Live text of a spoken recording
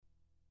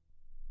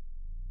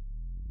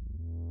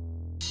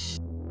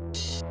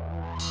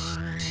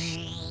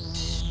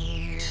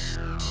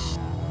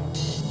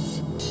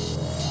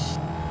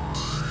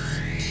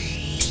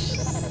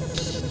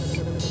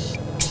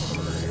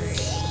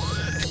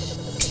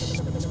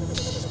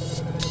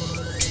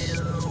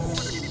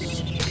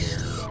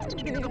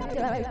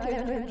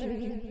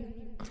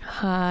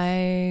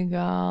Hi,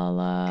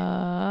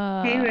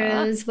 Gala. Hey,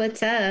 Rose,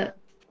 what's up?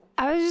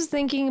 I was just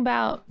thinking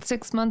about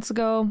 6 months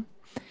ago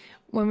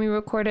when we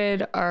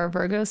recorded our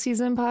Virgo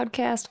season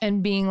podcast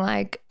and being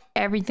like,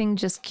 everything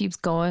just keeps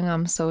going.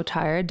 I'm so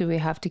tired. Do we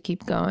have to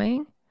keep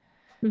going?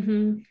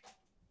 And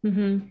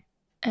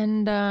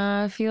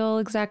I feel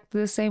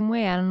exactly the same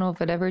way. I don't know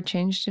if it ever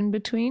changed in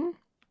between,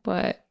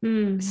 but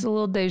it's a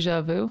little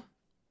deja vu.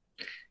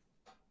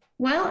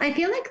 Well, I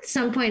feel like at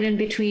some point in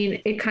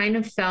between, it kind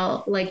of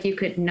felt like you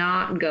could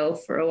not go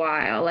for a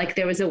while. Like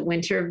there was a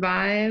winter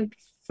vibe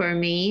for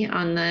me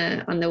on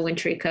the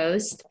wintry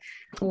coast,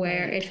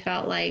 where it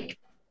felt like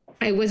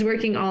I was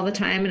working all the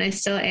time, and I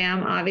still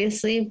am,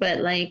 obviously,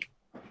 but like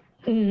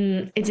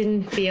it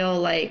didn't feel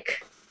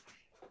like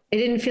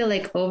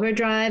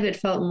overdrive. It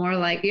felt more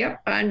like,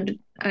 yep, I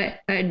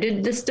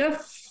did the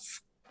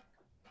stuff.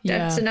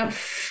 That's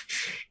enough.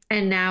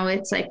 And now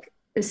it's like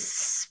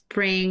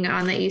spring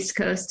on the East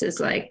Coast is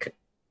like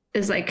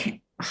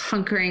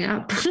hunkering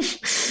up,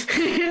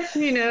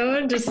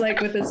 just like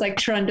with this like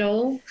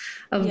trundle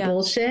of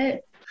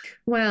bullshit.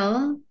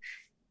 Well,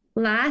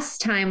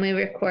 last time we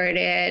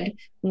recorded,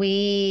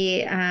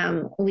 we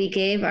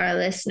gave our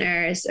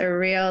listeners a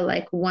real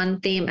like one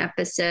theme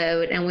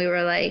episode, and we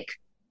were like,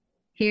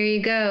 here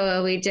you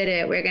go. We did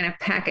it. We're going to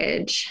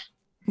package.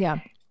 Yeah.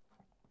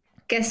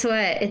 Guess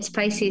what? It's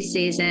Pisces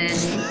season.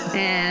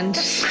 And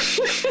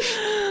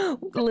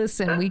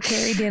listen, we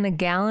carried in a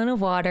gallon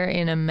of water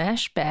in a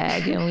mesh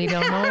bag, and we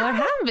don't know what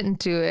happened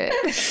to it.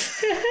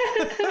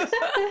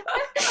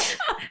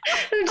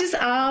 I'm just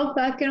all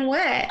fucking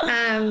wet.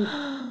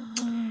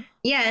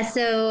 Yeah.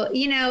 So,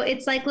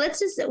 it's like,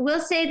 we'll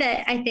say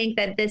that I think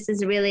that this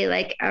is really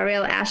like a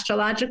real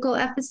astrological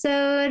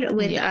episode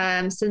with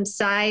some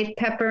side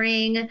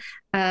peppering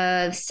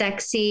of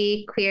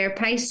sexy queer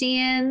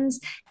Pisceans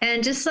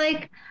and just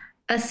like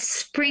a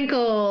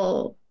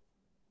sprinkle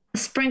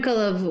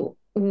of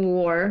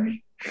war.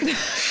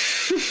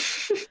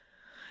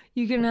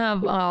 You can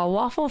have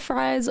waffle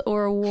fries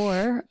or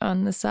war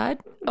on the side.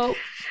 Oh,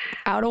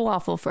 out of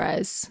waffle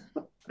fries.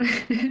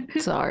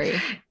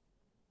 Sorry.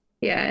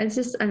 Yeah, it's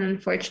just an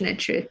unfortunate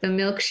truth. The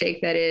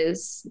milkshake that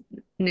is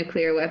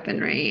nuclear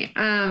weaponry.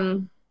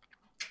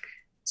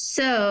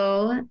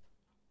 So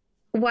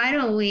why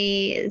don't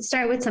we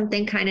start with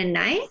something kind of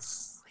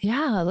nice?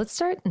 Yeah, let's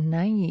start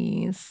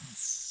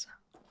nice.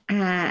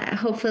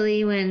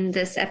 Hopefully when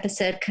this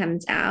episode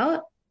comes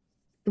out,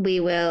 we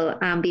will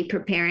be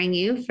preparing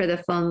you for the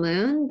full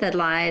moon that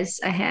lies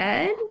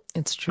ahead.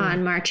 It's true.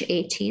 On March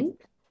 18th.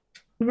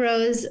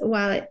 Rose,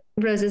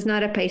 Rose is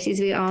not a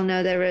Pisces. We all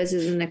know that Rose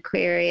is an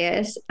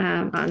Aquarius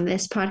on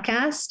this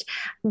podcast,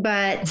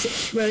 but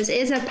Rose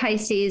is a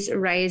Pisces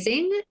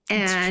rising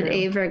and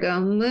a Virgo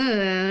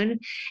moon.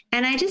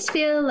 And I just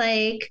feel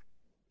like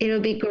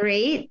it'll be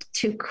great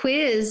to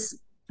quiz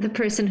the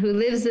person who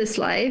lives this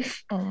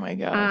life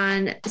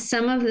on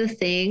some of the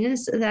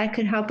things that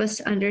could help us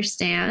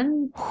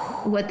understand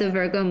what the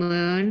Virgo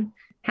moon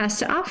has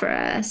to offer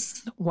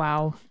us.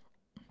 Wow.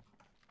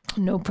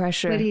 No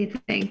pressure. What do you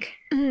think?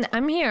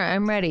 I'm here.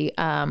 I'm ready.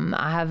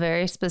 I have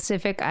very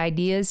specific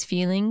ideas,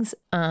 feelings,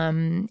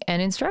 and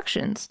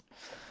instructions.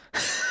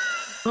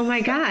 Oh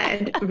my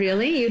God.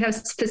 Really? You have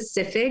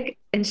specific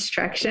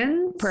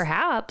instructions?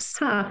 Perhaps.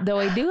 Though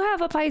I do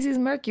have a Pisces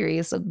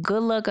Mercury, so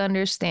good luck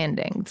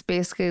understanding. It's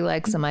basically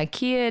like some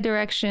IKEA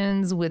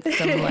directions with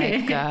some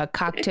like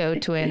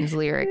Cocteau Twins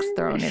lyrics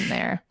thrown in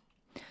there.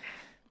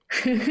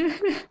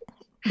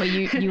 But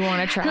you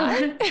want to try?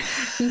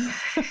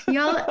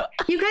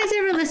 You guys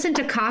ever listen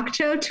to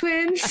Cocteau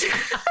Twins?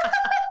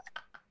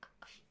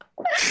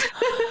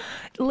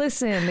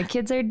 Listen, the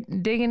kids are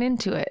digging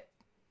into it.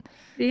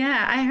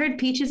 Yeah, I heard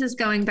Peaches is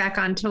going back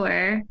on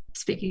tour.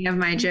 Speaking of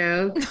my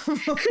joke.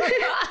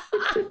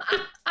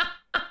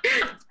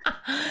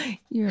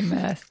 You're a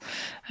mess.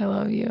 I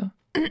love you.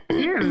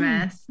 You're a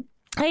mess.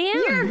 I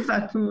am. You're a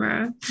fucking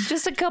mess.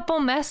 Just a couple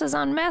messes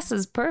on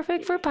messes.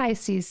 Perfect for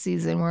Pisces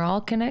season. We're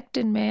all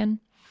connected, man.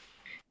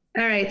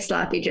 All right,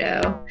 Sloppy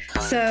Joe.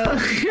 So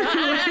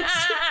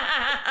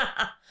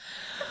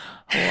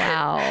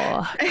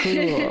wow,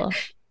 cool.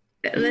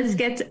 Let's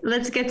get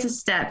to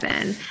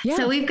stepping. Yeah.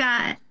 So we've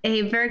got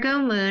a Virgo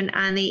moon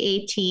on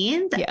the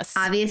 18th. Yes.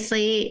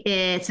 Obviously,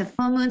 it's a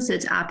full moon, so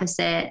it's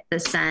opposite the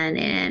sun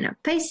in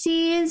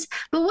Pisces.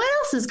 But what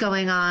else is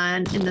going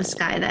on in the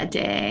sky that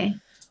day?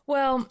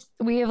 Well,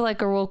 we have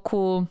like a real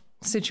cool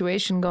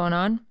situation going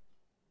on.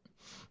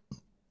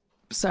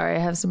 Sorry, I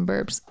have some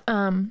burps.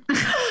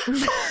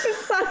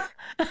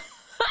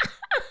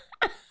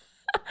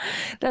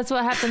 That's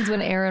what happens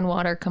when air and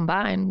water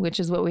combine, which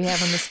is what we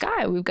have in the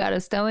sky. We've got a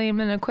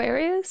stellium in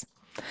Aquarius,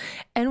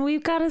 and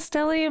we've got a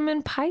stellium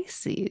in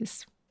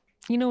Pisces.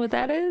 You know what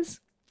that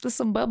is? Just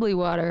some bubbly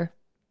water.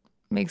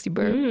 Makes you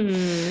burp.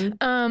 In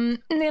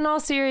all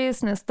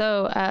seriousness,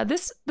 though,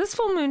 this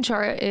full moon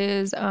chart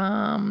is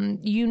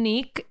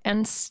unique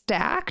and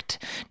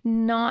stacked.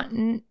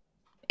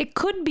 It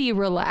could be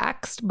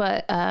relaxed,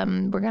 but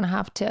we're gonna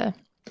have to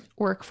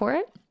work for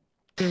it.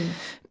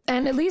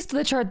 And at least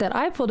the chart that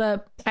I pulled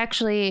up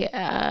actually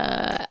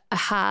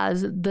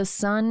has the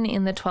sun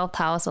in the 12th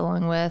house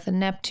along with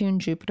Neptune,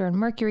 Jupiter, and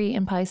Mercury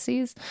in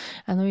Pisces.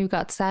 And then we've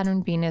got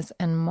Saturn, Venus,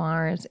 and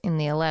Mars in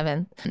the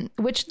 11th,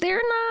 which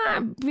they're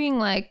not being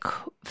like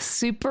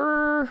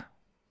super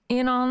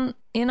in on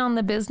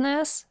the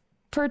business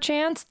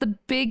perchance. The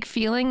big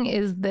feeling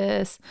is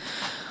this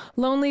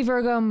lonely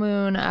Virgo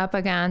moon up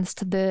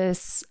against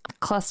this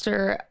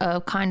cluster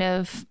of kind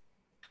of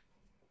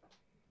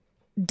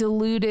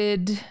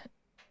diluted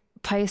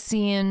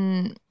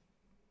Piscean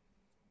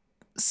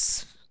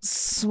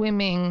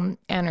swimming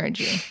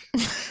energy,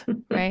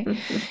 right?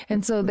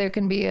 And so there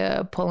can be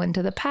a pull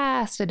into the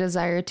past, a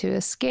desire to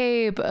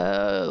escape,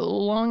 a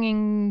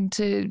longing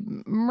to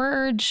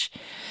merge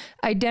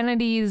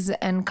identities,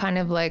 and kind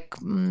of like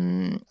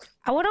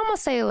I would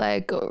almost say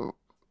like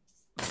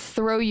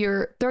throw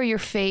your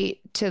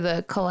fate to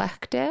the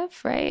collective,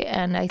 right?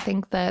 And I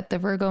think that the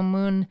Virgo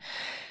moon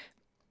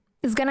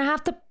is going to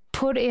have to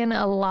put in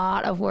a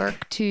lot of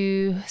work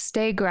to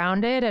stay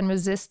grounded and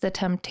resist the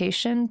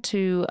temptation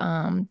to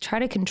try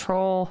to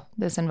control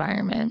this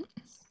environment,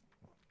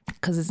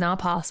 because it's not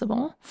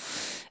possible.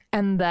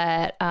 And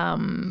that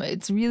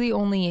it's really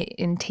only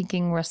in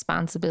taking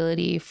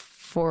responsibility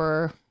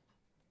for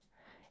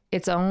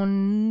its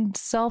own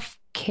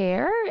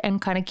self-care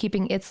and kind of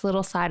keeping its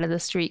little side of the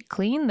street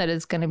clean that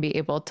is going to be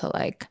able to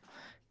like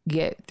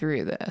get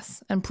through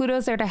this. And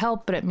Pluto's there to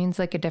help, but it means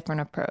like a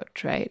different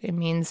approach, right? It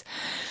means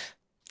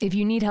if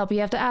you need help,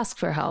 you have to ask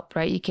for help,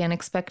 right? You can't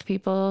expect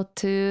people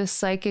to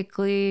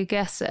psychically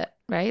guess it,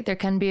 right? There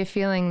can be a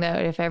feeling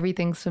that if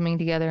everything's swimming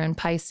together in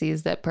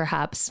Pisces, that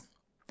perhaps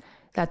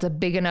that's a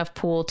big enough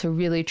pool to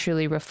really,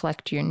 truly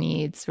reflect your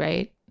needs,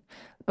 right?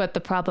 But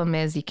the problem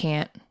is you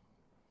can't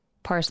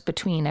parse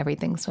between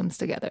everything swims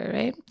together,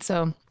 right?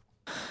 So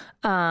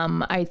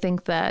I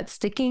think that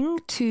sticking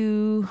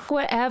to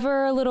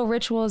whatever little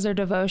rituals or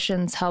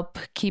devotions help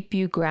keep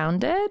you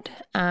grounded.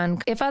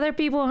 And if other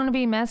people want to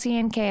be messy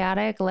and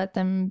chaotic, let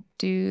them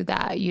do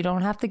that. You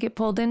don't have to get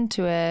pulled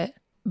into it,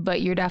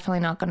 but you're definitely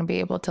not going to be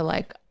able to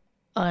like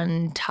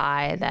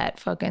untie that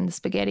fucking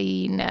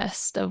spaghetti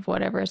nest of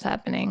whatever's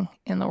happening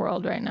in the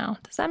world right now.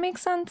 Does that make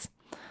sense?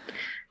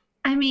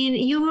 I mean,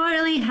 you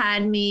really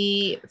had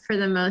me for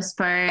the most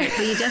part,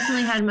 but you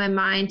definitely had my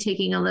mind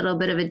taking a little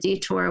bit of a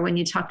detour when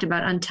you talked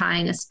about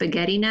untying a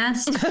spaghetti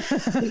nest.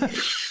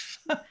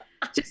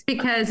 Just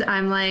because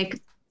I'm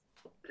like,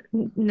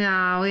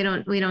 no,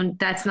 we don't,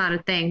 that's not a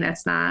thing.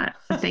 That's not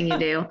a thing you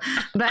do.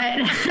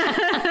 But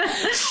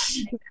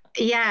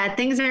yeah,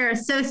 things are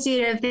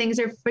associative, things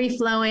are free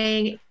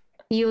flowing.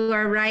 You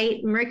are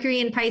right. Mercury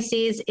in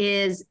Pisces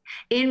is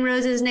in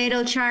Rose's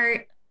natal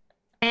chart,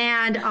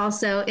 and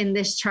also in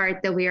this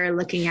chart that we are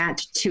looking at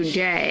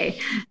today.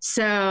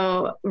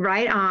 So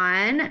right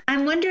on.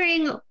 I'm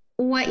wondering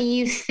what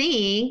you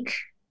think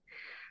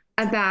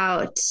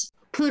about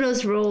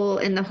Pluto's role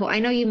in the whole. I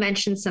know you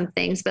mentioned some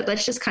things, but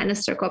let's just kind of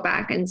circle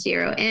back and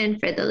zero in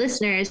for the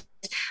listeners.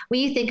 When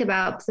you think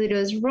about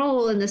Pluto's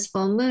role in this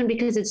full moon,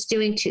 because it's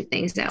doing two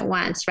things at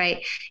once,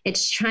 right?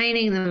 It's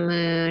trining the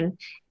moon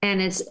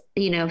and it's,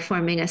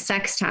 forming a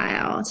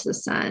sextile to the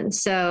sun.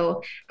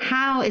 So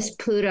how is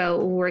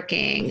Pluto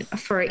working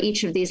for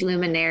each of these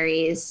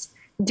luminaries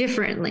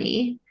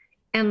differently?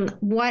 And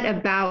what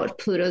about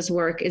Pluto's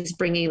work is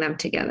bringing them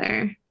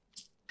together?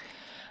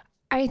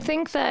 I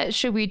think that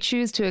should we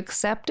choose to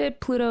accept it,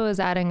 Pluto is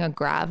adding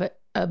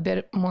a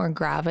bit more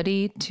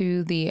gravity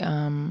to the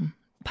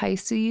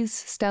Pisces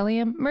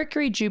stellium.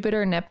 Mercury,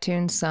 Jupiter,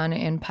 Neptune, Sun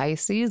in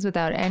Pisces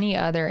without any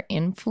other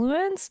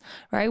influence,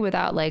 right?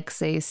 Without like,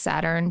 say,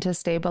 Saturn to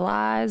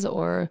stabilize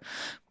or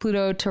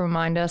Pluto to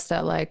remind us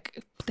that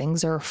like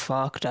things are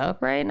fucked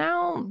up right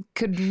now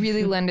could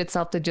really lend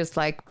itself to just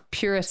like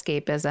pure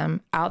escapism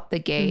out the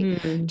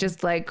gate.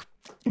 Just like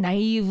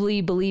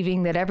naively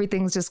believing that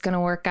everything's just going to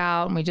work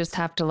out and we just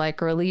have to like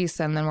release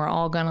and then we're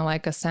all going to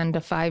like ascend to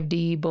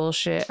 5D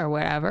bullshit or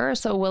whatever.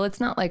 So, it's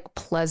not like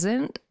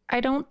pleasant, I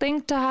don't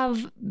think, to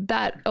have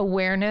that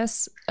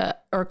awareness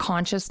or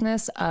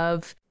consciousness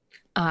of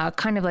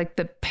kind of like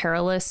the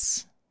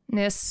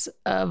perilousness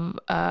of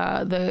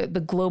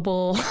the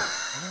global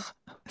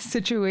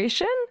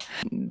situation,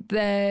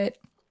 that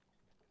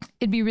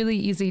it'd be really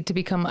easy to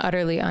become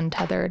utterly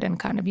untethered and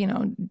kind of,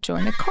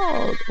 join a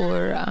cult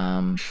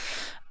or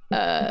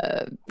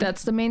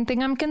that's the main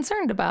thing I'm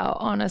concerned about,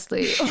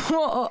 honestly.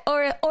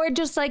 or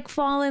just like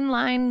fall in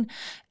line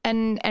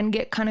and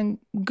get kind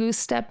of goose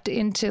stepped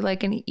into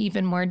like an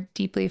even more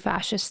deeply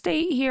fascist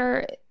state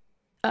here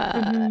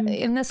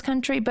in this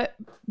country.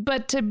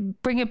 But to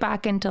bring it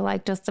back into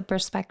like just the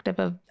perspective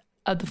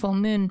of the full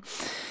moon.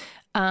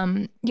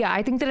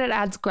 I think that it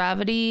adds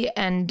gravity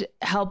and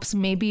helps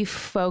maybe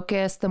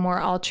focus the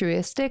more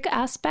altruistic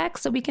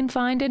aspects that we can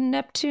find in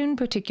Neptune,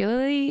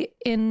 particularly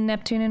in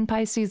Neptune in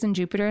Pisces and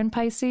Jupiter in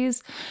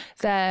Pisces,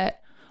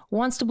 that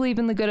wants to believe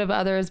in the good of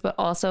others, but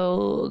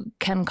also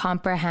can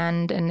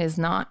comprehend and is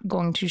not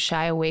going to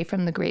shy away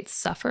from the great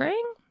suffering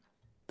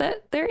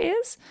that there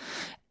is.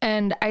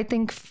 And I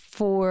think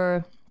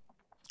for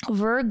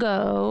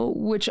Virgo,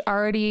 which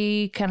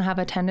already can have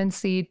a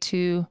tendency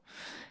to,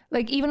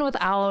 like, even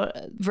without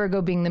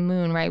Virgo being the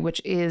moon, right,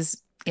 which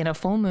is in a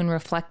full moon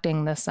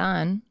reflecting the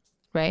sun,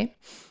 right,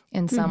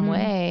 in some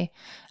way,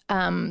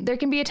 there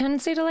can be a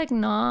tendency to like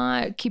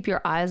not keep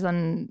your eyes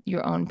on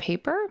your own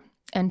paper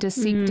and to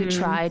seek to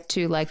try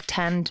to like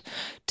tend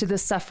to the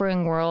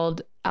suffering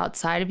world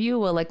outside of you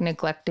while like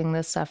neglecting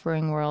the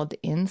suffering world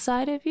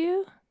inside of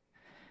you.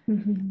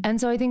 And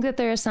so I think that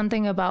there is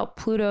something about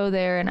Pluto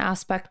there, an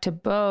aspect to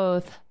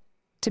both,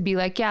 to be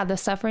like, yeah, the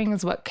suffering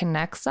is what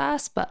connects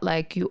us, but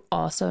like you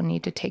also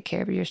need to take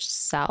care of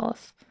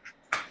yourself.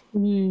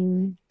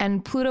 And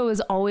Pluto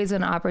is always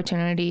an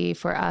opportunity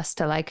for us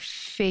to like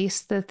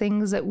face the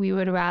things that we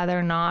would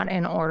rather not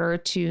in order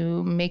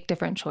to make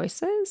different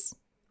choices,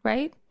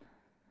 right?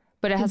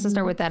 But it has to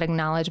start with that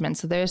acknowledgement.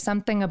 So there's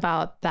something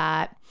about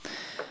that,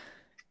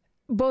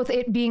 both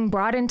it being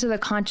brought into the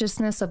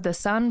consciousness of the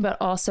sun, but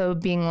also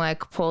being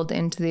like pulled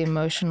into the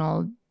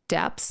emotional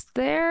depths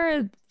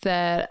there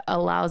that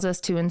allows us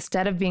to,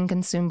 instead of being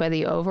consumed by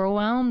the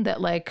overwhelm that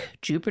like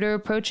Jupiter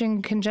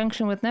approaching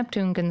conjunction with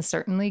Neptune can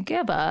certainly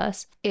give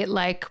us, it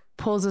like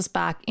pulls us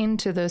back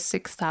into those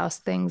sixth house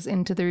things,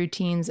 into the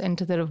routines,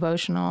 into the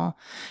devotional,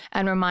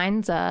 and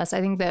reminds us,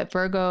 I think that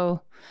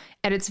Virgo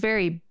at its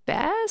very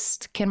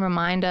best can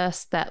remind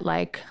us that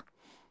like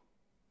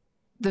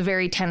the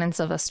very tenets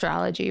of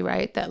astrology,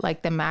 right? That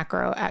like the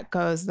macro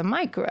echoes the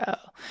micro,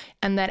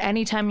 and that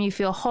anytime you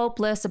feel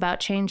hopeless about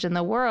change in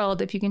the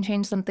world, if you can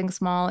change something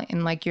small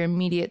in like your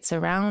immediate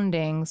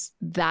surroundings,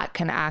 that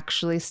can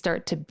actually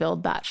start to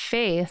build that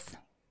faith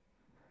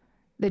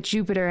that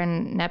Jupiter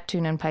and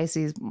Neptune and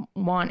Pisces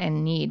want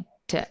and need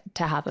to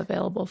have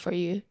available for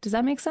you. Does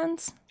that make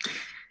sense?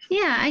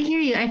 Yeah, I hear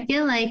you. I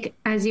feel like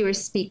as you were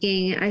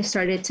speaking, I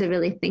started to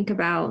really think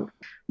about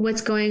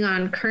what's going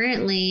on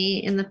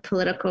currently in the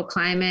political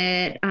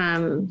climate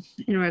in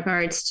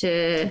regards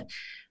to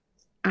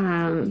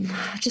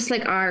just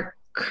like our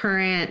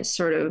current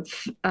sort of,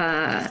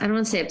 I don't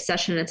want to say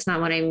obsession, it's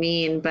not what I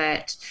mean,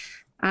 but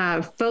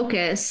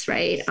focus,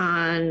 right,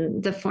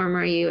 on the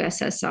former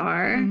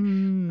USSR,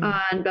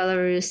 on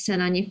Belarus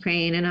and on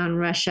Ukraine and on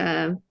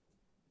Russia.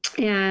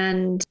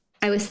 And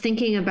I was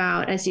thinking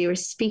about, as you were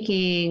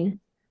speaking,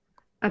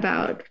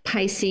 about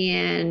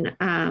Piscean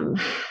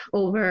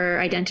over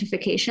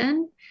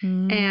identification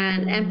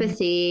and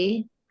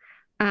empathy,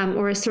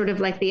 or sort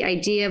of like the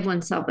idea of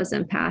oneself as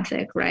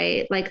empathic,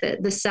 right? Like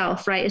the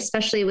self, right?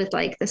 Especially with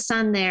like the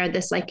sun there,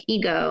 this like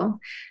ego,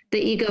 the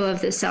ego of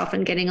the self,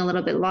 and getting a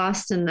little bit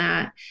lost in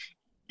that.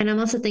 And I'm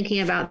also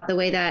thinking about the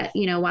way that,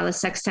 you know, while a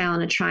sextile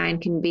and a trine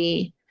can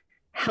be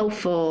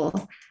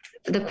helpful,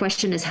 the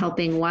question is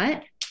helping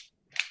what?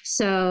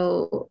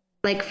 So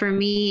like for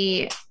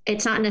me,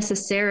 it's not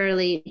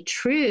necessarily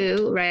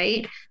true,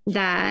 right?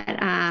 That,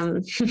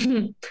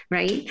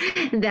 right.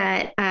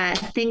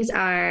 That things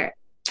are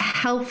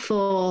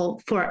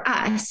helpful for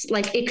us.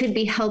 Like it could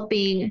be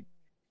helping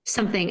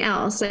something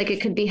else. Like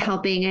it could be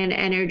helping an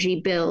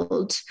energy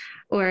build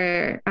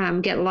or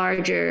get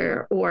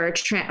larger or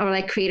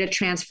like create a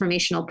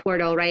transformational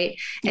portal, right?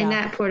 Yeah. And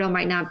that portal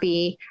might not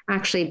be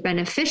actually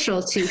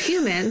beneficial to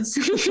humans,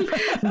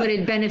 but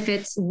it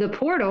benefits the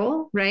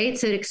portal, right?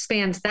 So it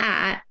expands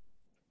that.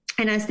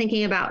 And I was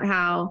thinking about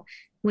how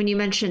when you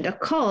mentioned a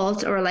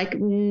cult, or like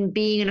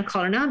being in a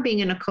cult or not being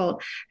in a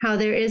cult, how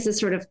there is a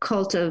sort of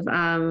cult of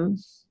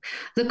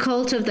the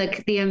cult of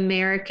like the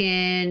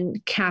American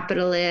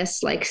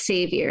capitalist, like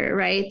savior,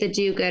 right? The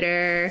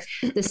do-gooder,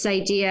 this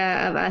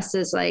idea of us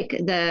as like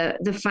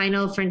the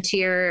final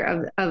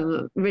frontier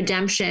of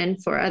redemption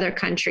for other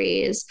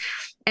countries.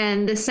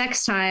 And the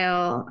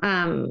sextile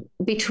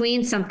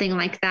between something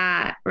like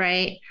that,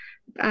 right?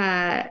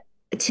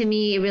 To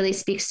me, it really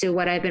speaks to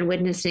what I've been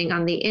witnessing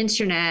on the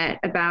internet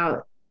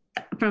about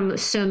from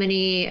so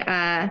many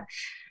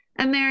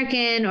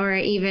American, or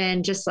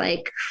even just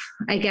like,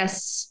 I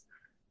guess,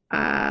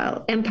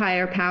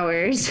 empire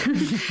powers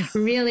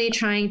really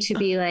trying to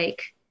be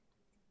like,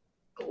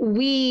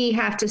 we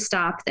have to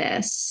stop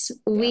this.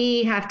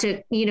 We have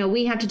to, you know,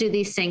 we have to do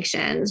these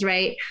sanctions,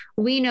 right?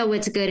 We know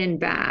what's good and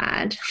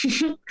bad.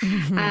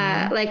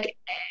 Like,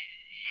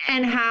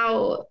 and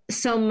how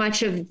so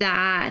much of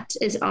that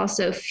is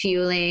also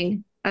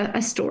fueling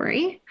a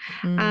story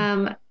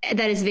that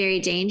is very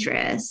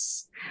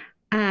dangerous.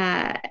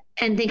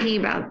 And thinking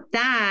about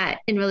that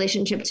in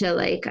relationship to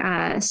like,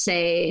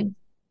 say,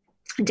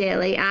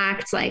 daily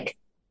acts, like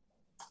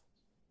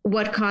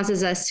what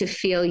causes us to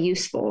feel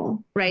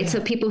useful, right? Yeah.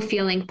 So people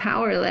feeling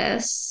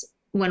powerless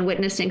when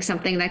witnessing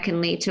something that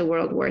can lead to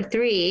World War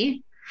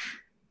III.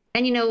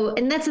 And, you know,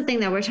 and that's the thing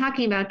that we're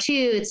talking about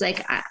too. It's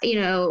like,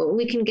 you know,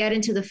 we can get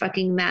into the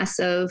fucking mess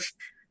of,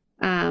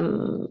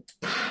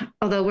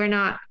 although we're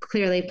not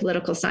clearly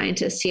political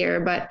scientists here,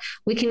 but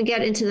we can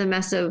get into the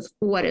mess of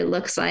what it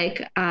looks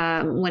like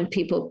when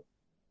people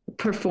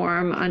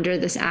perform under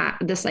this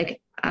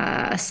like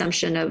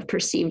assumption of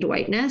perceived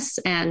whiteness,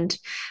 and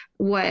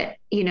what,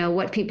 you know,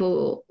 what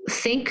people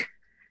think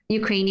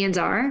Ukrainians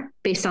are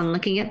based on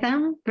looking at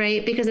them,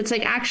 right? Because it's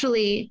like,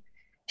 actually,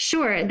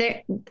 Sure.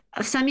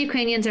 Some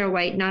Ukrainians are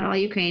white. Not all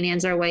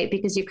Ukrainians are white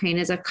because Ukraine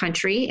is a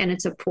country and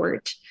it's a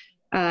port.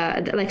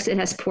 Like it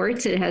has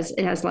ports. It has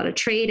a lot of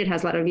trade. It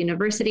has a lot of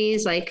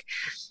universities. Like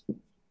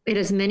it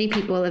has many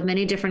people of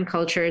many different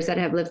cultures that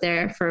have lived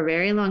there for a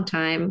very long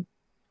time.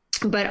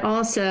 But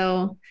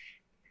also,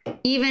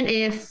 even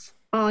if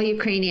all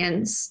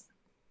Ukrainians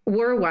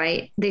were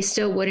white, they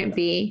still wouldn't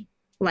be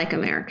like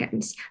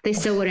Americans. They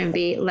still wouldn't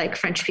be like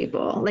French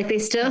people. Like they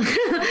still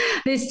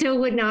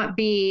would not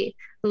be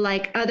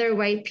like other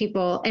white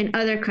people in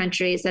other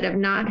countries that have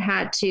not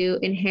had to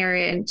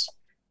inherit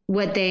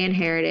what they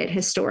inherited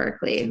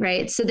historically,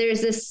 right? So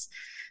there's this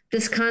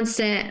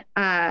constant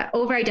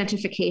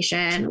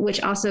over-identification,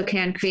 which also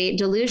can create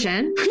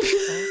delusion.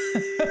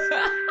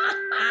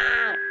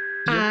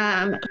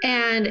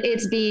 And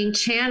it's being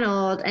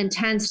channeled and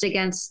tensed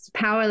against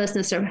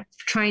powerlessness or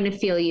trying to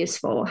feel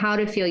useful, how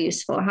to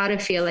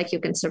feel like you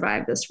can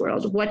survive this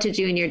world, what to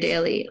do in your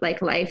daily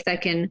life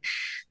that can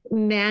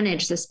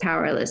manage this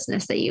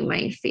powerlessness that you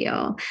might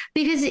feel.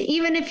 Because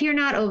even if you're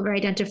not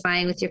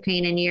over-identifying with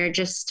Ukraine and you're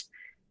just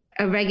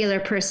a regular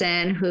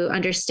person who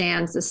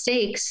understands the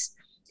stakes,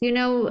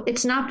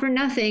 it's not for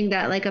nothing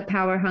that like a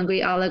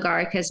power-hungry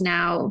oligarch has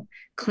now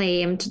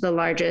claimed the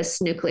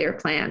largest nuclear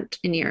plant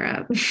in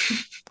Europe.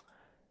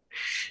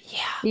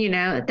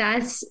 Yeah.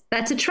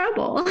 That's a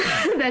trouble.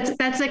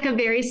 that's like a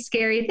very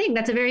scary thing.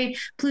 That's a very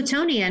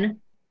Plutonian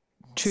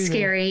Truly.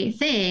 Scary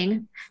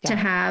thing to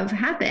have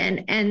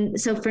happen. And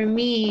so for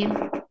me,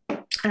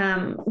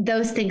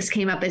 those things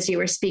came up as you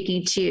were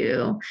speaking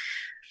to,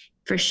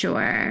 for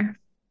sure.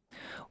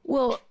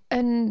 Well,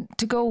 and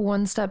to go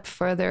one step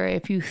further,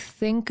 if you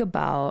think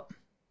about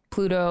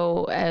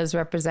Pluto as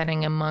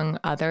representing, among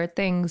other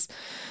things,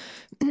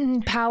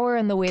 power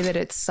and the way that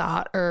it's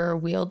sought or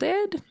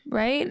wielded,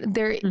 right?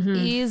 There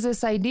is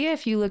this idea,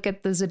 if you look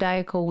at the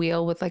zodiacal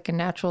wheel with like a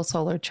natural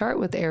solar chart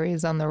with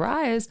Aries on the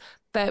rise,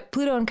 that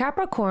Pluto and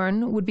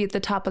Capricorn would be at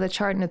the top of the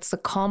chart, and it's the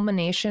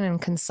culmination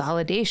and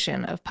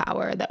consolidation of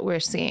power that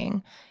we're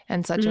seeing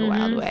in such a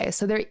wild way.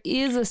 So there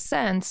is a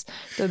sense,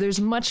 though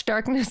there's much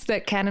darkness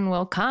that can and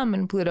will come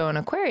in Pluto and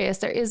Aquarius,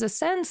 there is a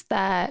sense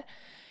that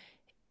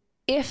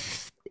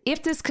if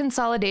this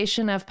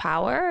consolidation of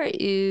power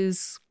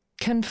is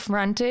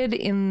confronted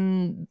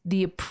in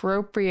the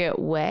appropriate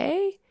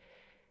way,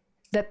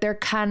 that there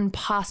can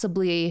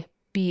possibly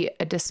be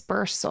a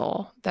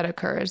dispersal that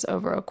occurs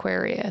over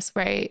Aquarius,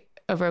 right?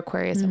 Over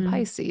Aquarius and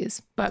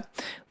Pisces, but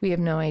we have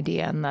no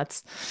idea. And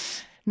that's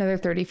another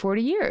 30,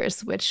 40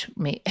 years, which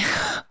may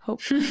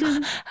hope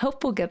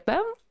we'll get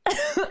them.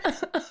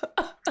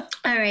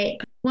 All right.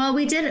 Well,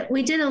 we did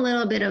a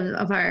little bit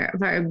of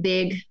our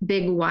big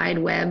wide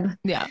web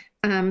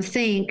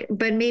think,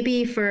 but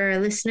maybe for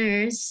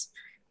listeners,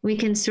 we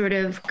can sort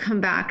of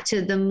come back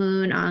to the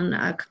moon on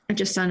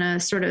a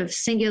sort of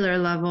singular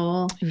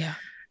level. Yeah.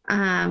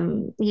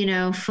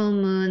 Full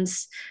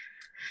moons.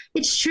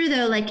 It's true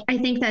though. Like, I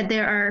think that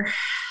there are,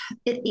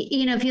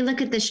 if you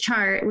look at this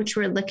chart, which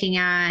we're looking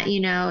at,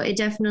 it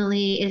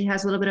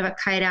has a little bit of a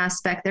kite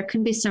aspect. There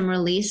can be some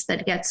release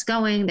that gets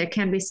going. There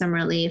can be some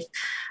relief.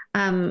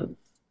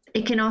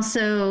 It can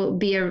also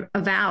be a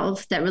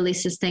valve that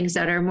releases things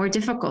that are more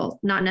difficult,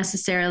 not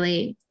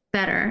necessarily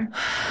better,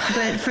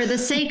 but for the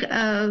sake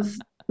of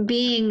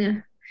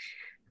being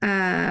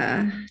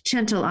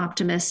gentle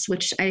optimists,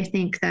 which I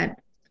think that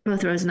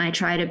both Rose and I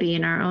try to be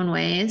in our own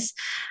ways.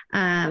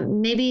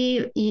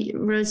 Maybe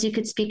Rose, you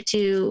could speak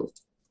to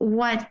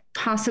what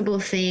possible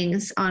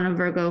things on a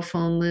Virgo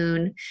full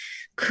moon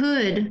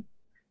could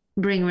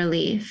bring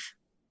relief.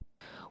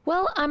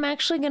 Well, I'm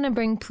actually going to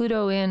bring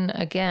Pluto in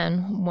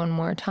again one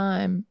more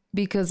time,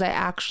 because I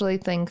actually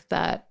think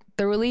that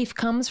the relief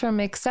comes from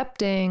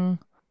accepting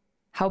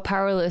how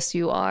powerless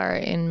you are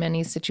in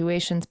many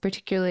situations,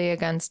 particularly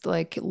against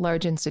like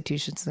large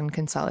institutions and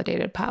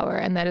consolidated power.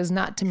 And that is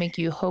not to make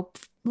you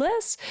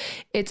hopeless.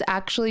 It's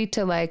actually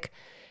to like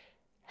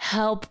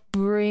help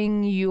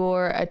bring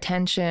your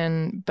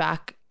attention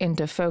back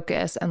into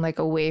focus and like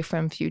away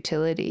from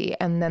futility.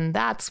 And then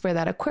that's where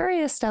that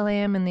Aquarius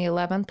stellium in the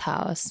 11th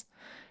house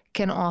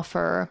can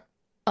offer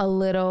a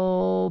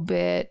little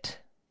bit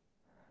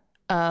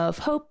of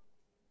hope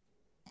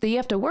that you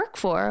have to work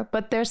for.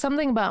 But there's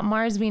something about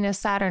Mars, Venus,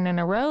 Saturn in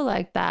a row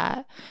like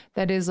that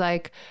is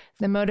like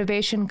the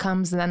motivation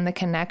comes, then the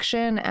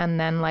connection, and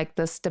then like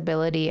the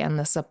stability and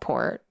the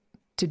support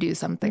to do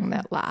something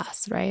that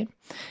lasts, right?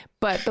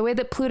 But the way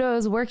that Pluto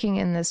is working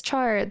in this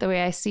chart, the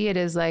way I see it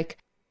is like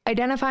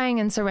identifying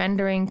and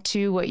surrendering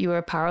to what you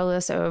are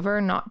powerless over,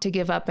 not to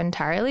give up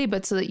entirely,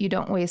 but so that you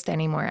don't waste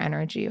any more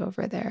energy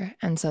over there.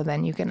 And so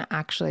then you can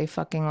actually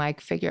fucking like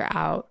figure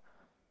out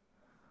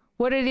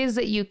what it is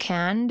that you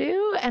can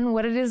do and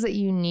what it is that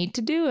you need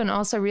to do. And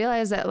also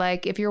realize that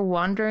like, if you're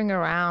wandering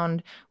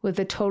around with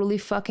a totally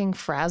fucking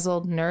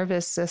frazzled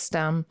nervous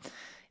system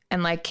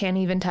and like can't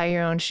even tie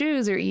your own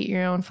shoes or eat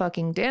your own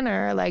fucking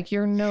dinner, like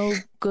you're no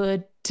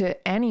good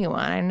to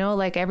anyone. I know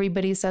like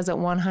everybody says it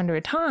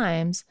 100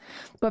 times,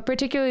 but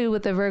particularly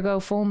with the Virgo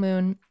full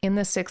moon in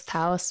the 6th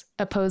house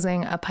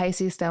opposing a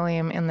Pisces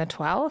stellium in the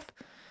 12th,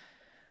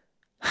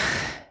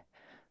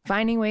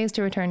 finding ways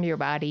to return to your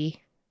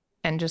body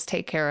and just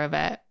take care of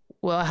it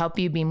will help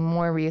you be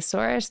more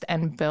resourced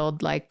and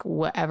build like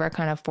whatever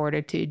kind of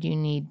fortitude you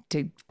need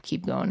to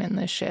keep going in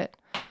this shit.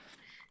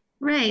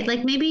 Right.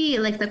 Like maybe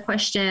like the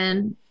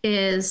question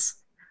is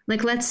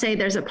like, let's say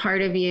there's a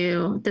part of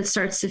you that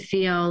starts to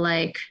feel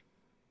like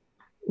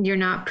you're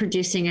not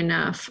producing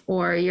enough,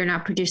 or you're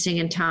not producing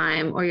in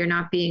time, or you're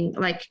not being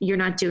like, you're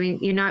not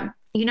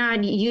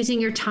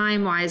using your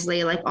time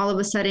wisely. Like all of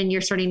a sudden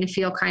you're starting to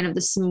feel kind of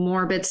this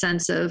morbid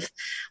sense of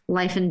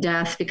life and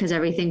death because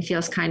everything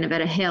feels kind of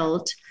at a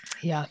hilt.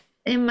 Yeah.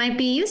 It might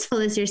be useful,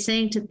 as you're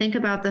saying, to think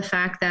about the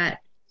fact that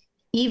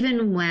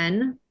even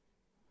when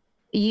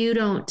you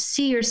don't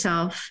see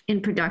yourself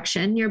in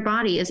production, your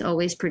body is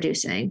always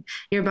producing.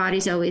 Your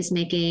body's always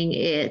making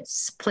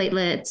its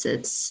platelets,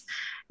 its,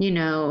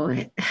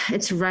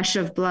 its rush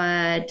of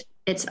blood,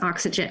 its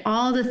oxygen,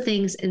 all the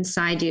things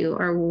inside you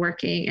are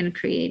working and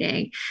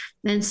creating.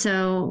 And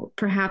so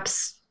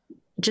perhaps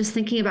just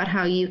thinking about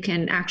how you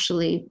can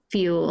actually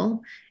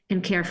fuel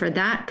and care for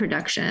that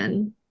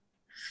production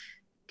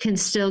can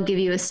still give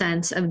you a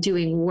sense of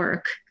doing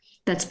work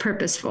that's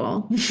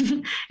purposeful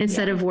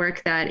instead of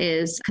work that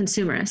is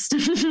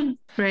consumerist,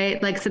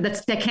 right? Like, so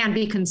that can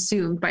be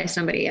consumed by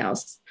somebody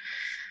else.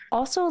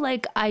 Also,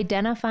 like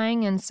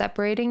identifying and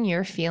separating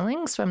your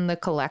feelings from the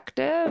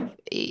collective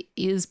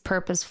is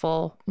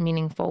purposeful,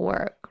 meaningful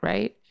work,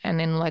 right? And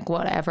in like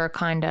whatever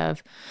kind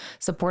of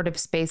supportive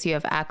space you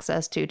have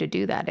access to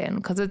do that in.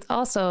 Because it's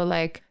also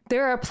like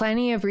there are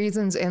plenty of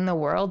reasons in the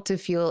world to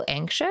feel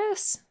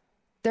anxious.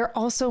 There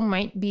also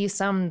might be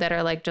some that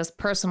are like just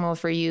personal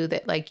for you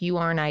that like you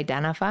aren't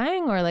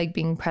identifying or like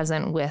being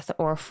present with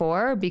or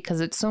for, because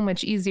it's so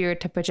much easier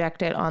to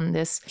project it on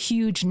this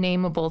huge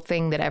nameable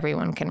thing that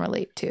everyone can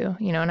relate to,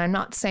 and I'm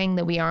not saying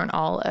that we aren't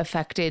all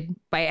affected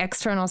by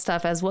external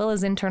stuff as well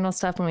as internal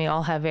stuff, and we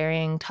all have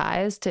varying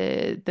ties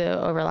to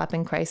the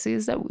overlapping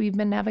crises that we've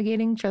been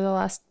navigating for the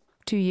last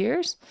 2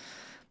 years.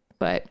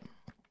 But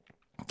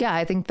yeah,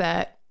 I think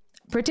that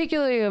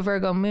particularly a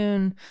Virgo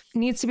moon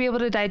needs to be able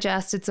to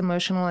digest its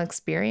emotional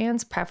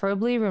experience,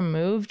 preferably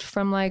removed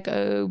from like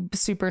a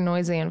super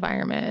noisy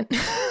environment,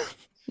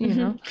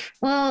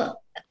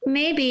 Well,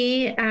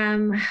 maybe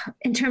in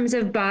terms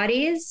of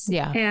bodies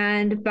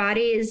and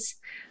bodies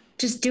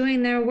just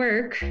doing their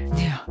work.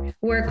 Yeah.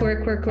 Work. I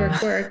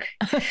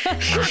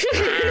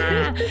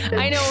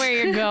know where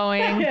you're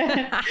going.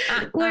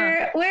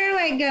 Where am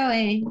I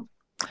going?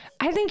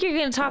 I think you're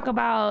going to talk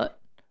about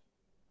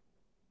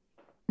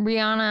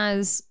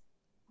Rihanna's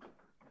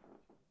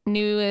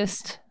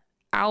newest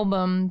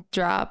album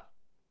drop.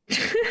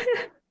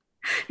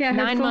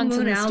 9 months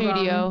in the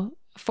studio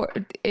for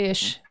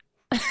ish.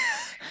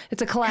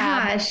 It's a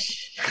collab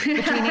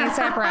between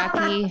A$AP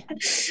Rocky.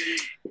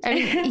 I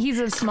mean, he's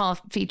a small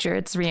feature.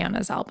 It's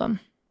Rihanna's album.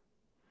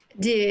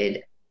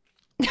 Dude,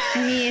 I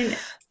mean,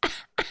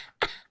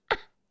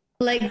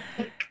 like,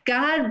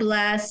 God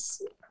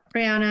bless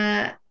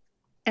Rihanna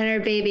and her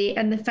baby,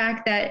 and the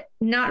fact that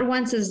not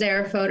once is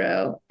there a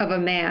photo of a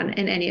man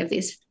in any of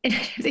these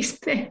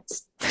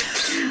things.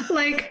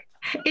 Like,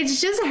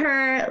 it's just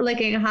her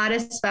looking hot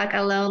as fuck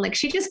alone. Like,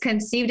 she just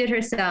conceived it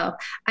herself.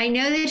 I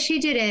know that she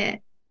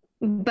didn't,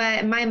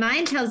 but my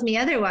mind tells me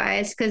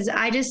otherwise, because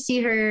I just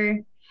see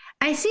her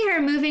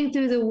moving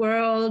through the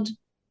world,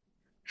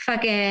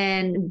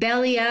 fucking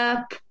belly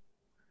up,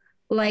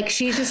 like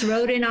she just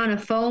rode in on a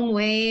foam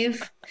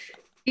wave.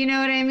 You know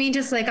what I mean?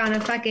 Just like on a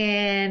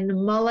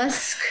fucking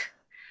mollusk.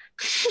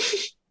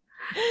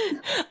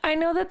 I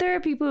know that there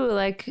are people who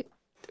like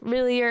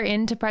really are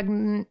into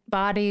pregnant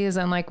bodies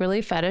and like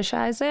really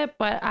fetishize it,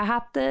 but I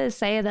have to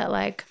say that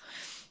like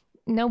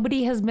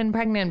nobody has been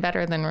pregnant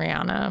better than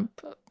Rihanna.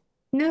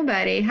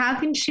 Nobody. How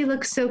can she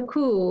look so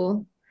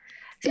cool?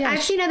 Yeah,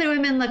 I've seen other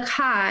women look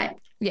hot.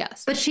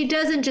 Yes. But she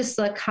doesn't just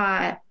look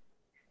hot.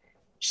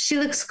 She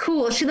looks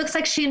cool. She looks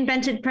like she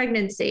invented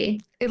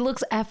pregnancy. It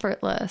looks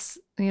effortless,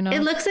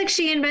 It looks like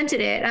she invented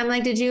it. I'm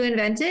like, did you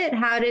invent it?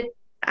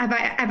 Have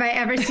I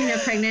ever seen a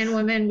pregnant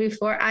woman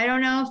before? I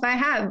don't know if I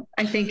have.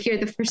 I think you're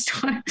the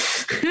first one.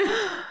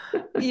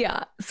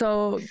 Yeah.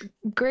 So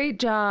great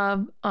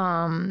job.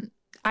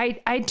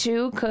 I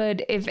too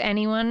could, if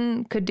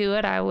anyone could do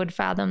it, I would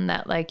fathom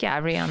that, like,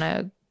 yeah,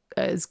 Rihanna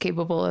is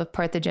capable of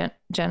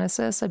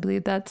parthenogenesis. I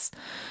believe that's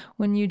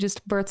when you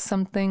just birth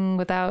something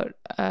without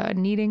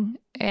needing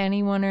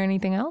anyone or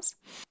anything else.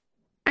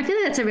 I feel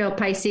like that's a real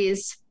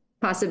Pisces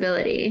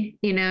possibility.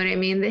 You know what I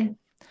mean?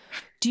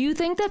 Do you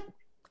think that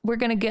we're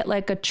going to get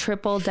like a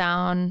double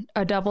down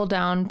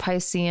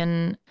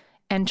Piscean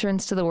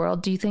entrance to the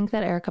world? Do you think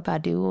that Erykah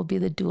Badu will be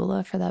the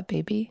doula for that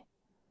baby?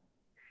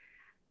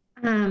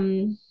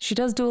 She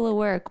does doula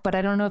work, but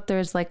I don't know if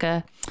there's like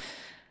a,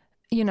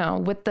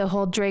 with the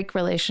whole Drake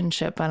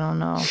relationship, I don't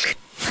know.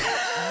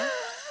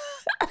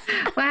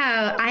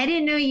 Wow, I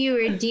didn't know you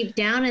were deep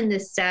down in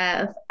this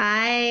stuff.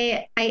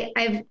 I've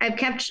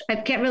kept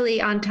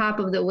really on top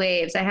of the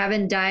waves. I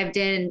haven't dived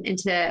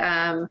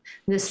into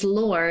this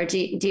lore. Do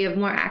you have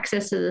more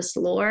access to this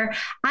lore?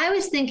 I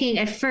was thinking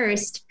at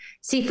first.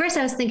 See, first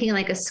I was thinking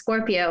like a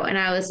Scorpio, and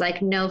I was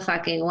like, no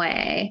fucking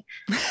way.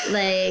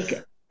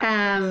 Like,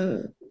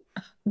 but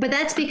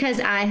that's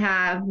because I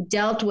have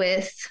dealt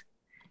with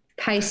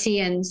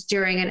Pisceans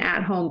during an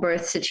at-home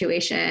birth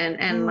situation,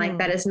 and like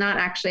that is not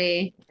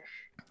actually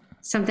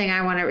something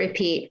I want to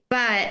repeat.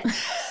 But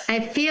I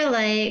feel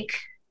like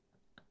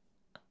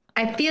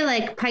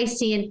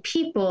Piscean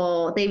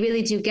people, they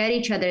really do get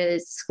each other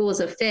as schools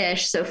of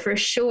fish. So for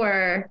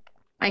sure,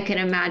 I can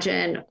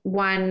imagine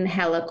one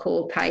hella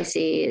cool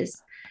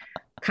Pisces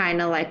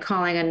kind of like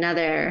calling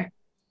another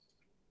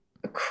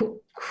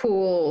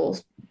cool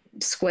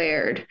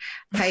squared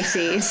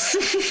Pisces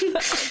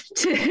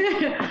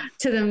to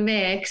the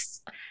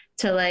mix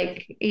to,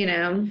 like, you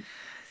know,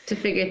 to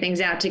figure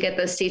things out, to get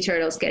those sea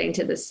turtles getting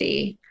to the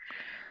sea.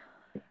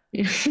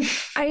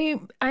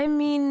 I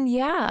mean,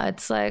 yeah,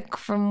 it's like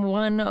from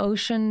one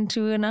ocean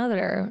to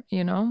another,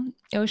 you know,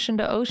 ocean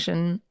to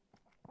ocean.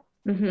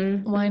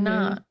 Mm-hmm, Why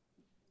not?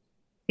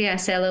 Yeah,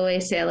 sail away,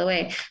 sail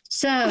away.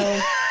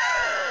 So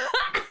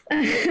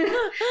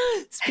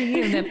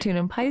speaking of Neptune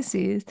and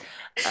Pisces.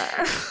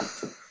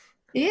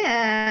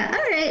 Yeah.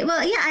 All right.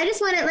 Well, yeah, I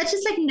just want to, let's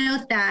just like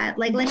note that,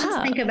 like, let's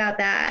just think about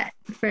that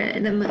for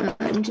the moon,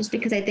 just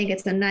because I think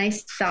it's a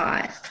nice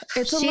thought.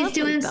 She's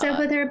doing stuff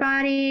with her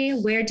body.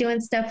 We're doing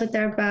stuff with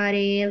our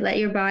body. Let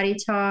your body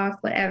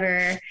talk,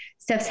 whatever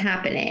stuff's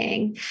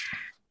happening.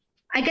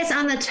 I guess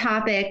on the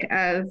topic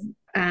of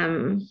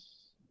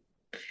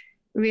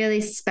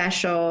really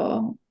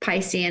special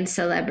Piscean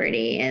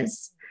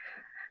celebrities,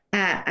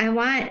 I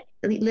want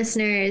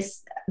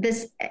listeners,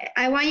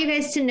 I want you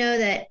guys to know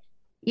that,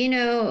 you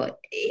know,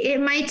 it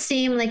might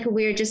seem like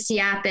we're just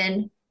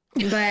yapping,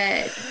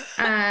 but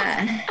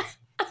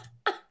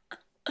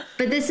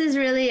this is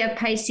really a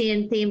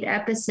Piscean themed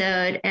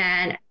episode.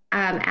 And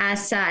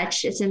as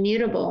such, it's a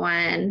mutable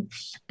one.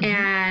 Mm-hmm.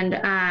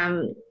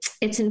 And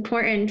it's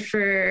important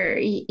for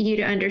you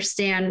to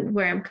understand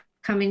where I'm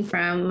coming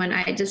from when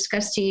I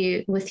discuss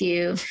with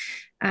you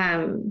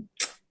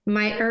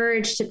my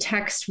urge to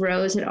text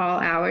Rose at all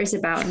hours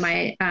about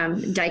my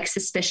dyke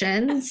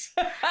suspicions.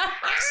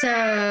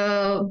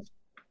 So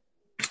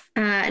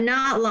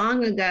not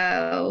long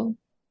ago,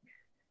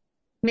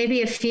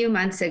 maybe a few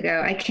months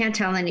ago, I can't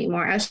tell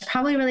anymore. I was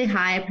probably really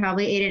high. I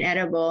probably ate an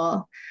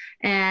edible,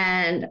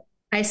 and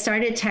I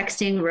started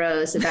texting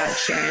Rose about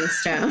Sharon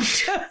Stone.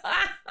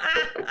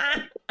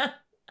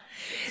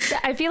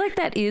 I feel like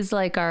that is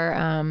like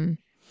our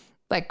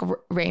like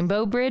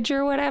Rainbow Bridge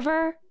or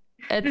whatever.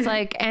 It's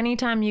like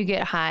anytime you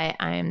get high,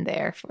 I am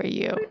there for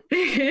you.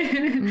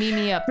 Meet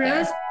me up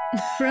there.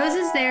 Rose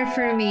is there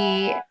for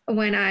me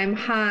when I'm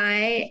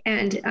high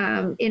and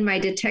in my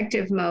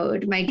detective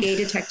mode, my gay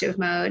detective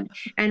mode.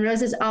 And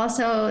Rose is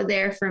also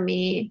there for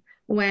me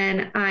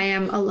when I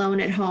am alone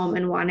at home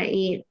and want to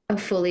eat a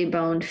fully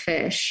boned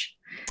fish.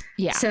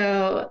 Yeah.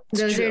 So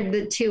those are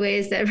the two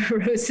ways that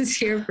Rose is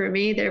here for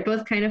me. They're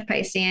both kind of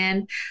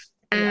Piscean.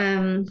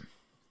 Yeah.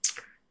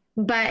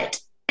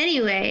 But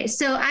anyway,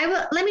 so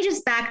let me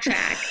just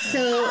backtrack.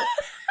 So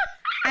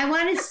I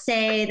want to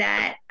say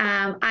that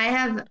I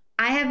have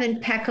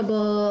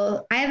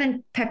impeccable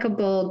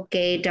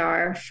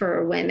gaydar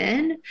for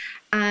women.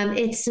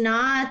 It's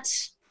not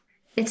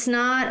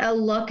a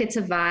look, it's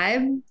a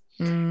vibe.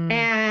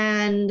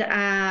 And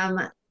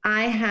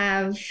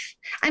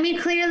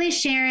clearly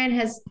Sharon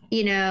has,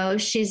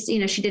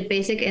 she did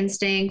Basic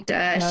Instinct.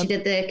 She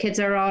did The Kids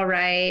Are All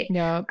Right.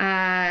 Yep.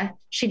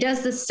 She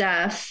does the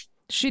stuff.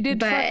 She did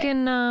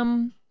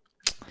fucking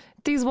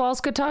These Walls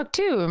Could Talk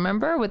Too,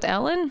 remember, with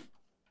Ellen?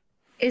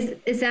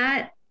 Is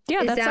that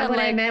what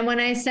I meant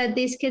when I said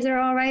These Kids Are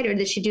All Right, or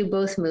did she do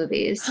both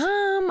movies? I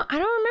don't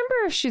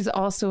remember if she's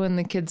also in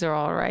The Kids Are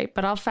All Right,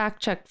 but I'll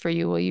fact check for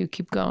you while you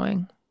keep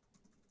going.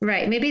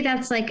 Right. Maybe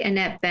that's like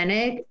Annette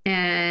Bening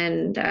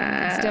and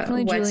it's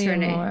definitely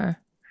Julianne Moore.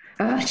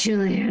 Oh,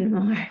 Julianne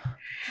Moore.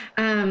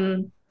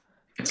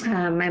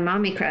 My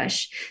mommy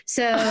crush.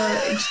 So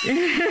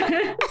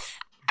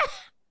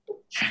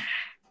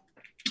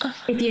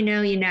if you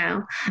know, you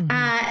know.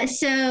 Mm-hmm.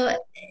 So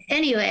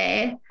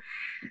anyway,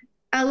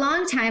 a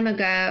long time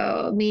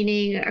ago,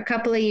 meaning a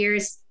couple of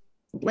years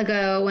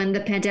ago when the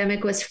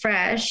pandemic was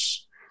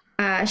fresh,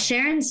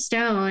 Sharon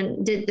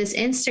Stone did this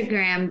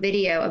Instagram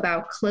video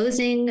about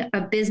closing a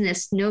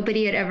business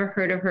nobody had ever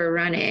heard of her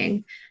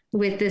running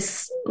with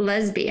this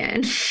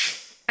lesbian.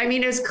 I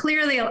mean, it was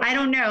clearly, I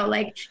don't know,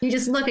 like you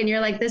just look and you're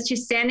like this,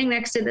 she's standing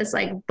next to this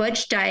like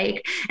butch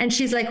dyke and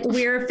she's like,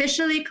 we're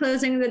officially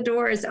closing the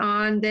doors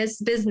on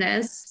this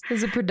business. It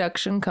was a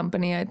production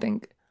company, I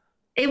think.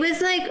 It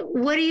was like,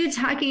 what are you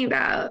talking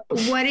about?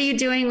 What are you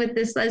doing with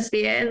this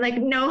lesbian? Like,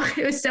 no,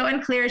 it was so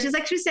unclear. She's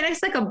like, she was sitting next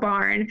to like a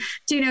barn.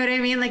 Do you know what I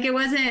mean? Like it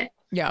wasn't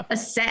a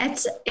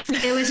set.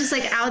 It was just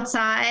like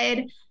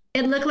outside.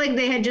 it looked like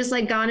they had just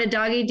like gone to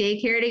doggy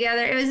daycare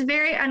together. It was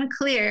very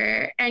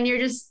unclear. And you're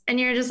just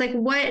like,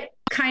 what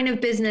kind of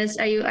business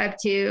are you up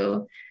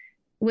to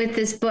with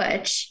this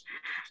Butch?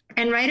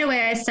 And right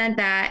away I sent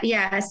that,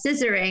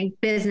 scissoring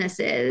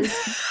businesses.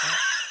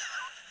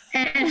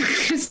 And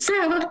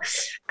so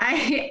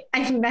I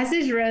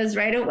messaged Rose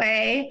right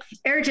away,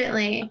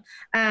 urgently.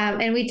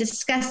 And we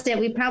discussed it.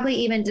 We probably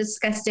even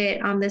discussed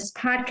it on this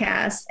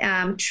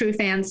podcast. True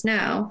fans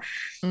know.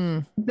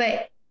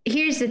 But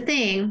here's the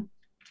thing.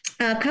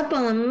 A couple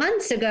of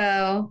months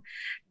ago,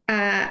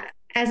 as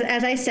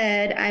I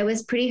said, I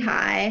was pretty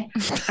high.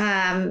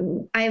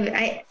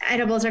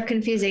 Edibles are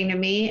confusing to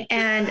me.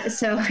 And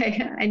so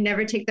I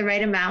never take the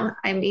right amount.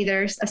 I'm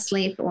either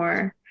asleep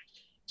or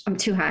I'm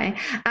too high.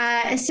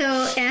 And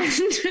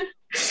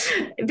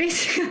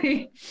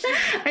basically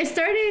I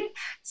started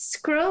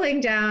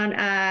scrolling down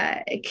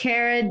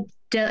Cara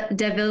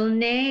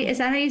Delevingne. Is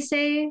that how you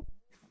say?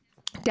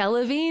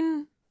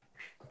 Delevingne?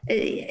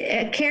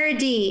 Cara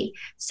D.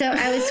 So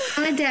I was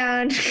scrolling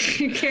down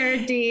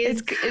Cara D.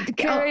 It's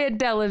Cara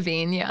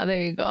Delevingne. Yeah,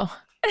 there you go.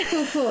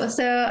 Cool.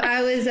 So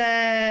I was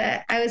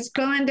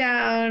scrolling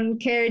down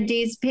Cara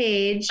D's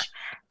page.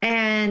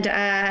 And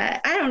I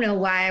don't know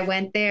why I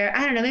went there.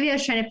 I don't know. Maybe I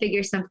was trying to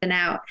figure something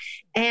out,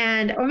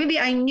 or maybe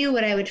I knew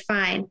what I would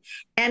find.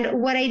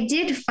 And what I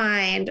did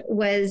find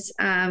was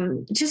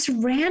just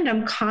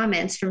random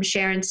comments from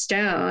Sharon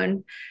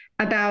Stone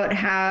about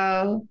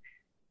how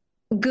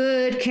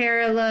good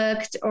Cara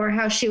looked, or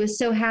how she was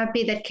so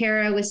happy that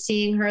Cara was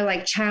seeing her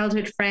like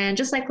childhood friend,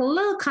 just like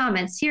little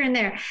comments here and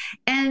there.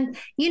 And,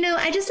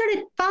 I just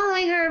started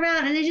following her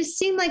around, and it just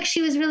seemed like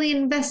she was really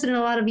invested in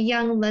a lot of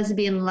young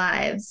lesbian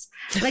lives.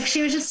 Like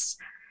she just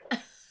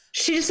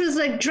was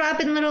like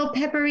dropping little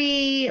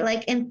peppery,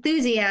 like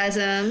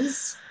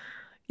enthusiasms,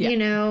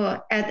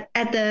 at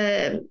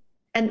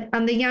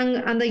on the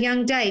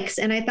young dykes.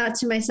 And I thought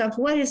to myself,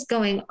 what is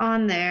going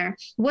on there?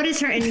 What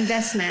is her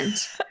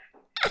investment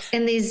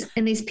in these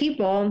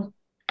people?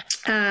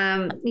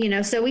 So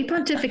we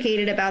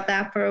pontificated about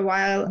that for a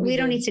while. We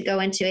don't need to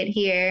go into it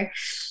here.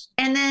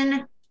 And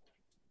then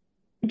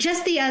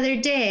just the other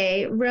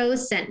day,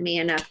 Rose sent me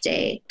an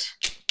update.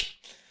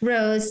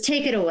 Rose,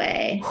 take it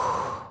away.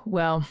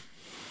 Well,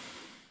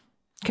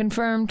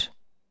 confirmed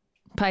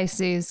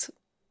Pisces,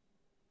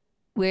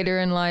 later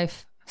in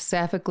life,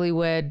 sapphically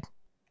wed,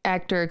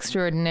 actor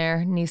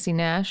extraordinaire, Niecy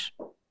Nash.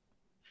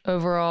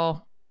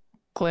 Overall,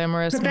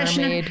 glamorous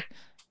mermaid.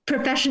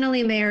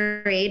 Professionally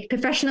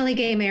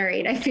gay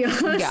married, I feel.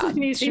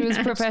 Yeah, she was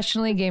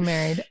professionally gay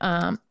married.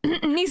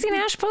 Niecy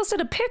Nash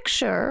posted a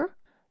picture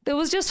that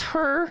was just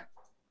her,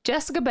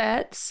 Jessica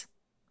Betts,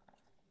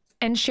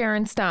 and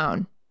Sharon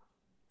Stone.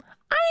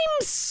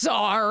 I'm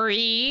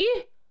sorry.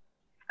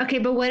 Okay,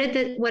 but what did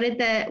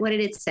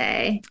it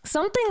say?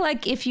 Something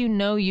like, if you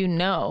know, you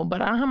know, but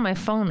I don't have my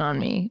phone on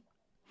me.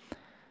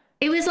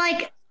 It was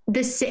like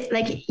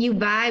you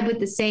vibe with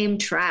the same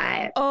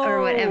tribe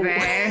or whatever.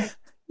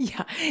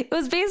 Yeah, it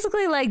was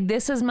basically like,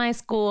 this is my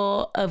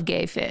school of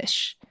gay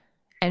fish.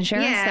 And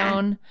Sharon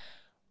Stone,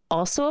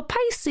 also a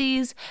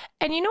Pisces.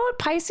 And you know what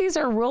Pisces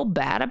are real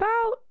bad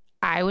about?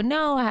 I would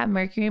know. I have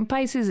Mercury in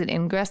Pisces at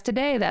ingress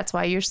today. That's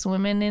why you're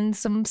swimming in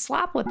some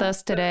slop with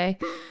us today.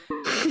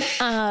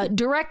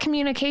 Direct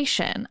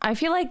communication. I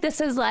feel like this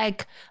is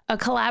like a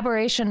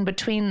collaboration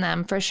between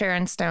them for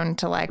Sharon Stone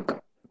to like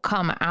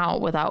come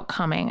out without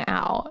coming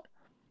out.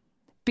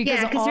 Because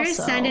her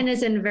ascendant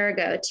is in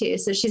Virgo too.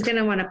 So she's going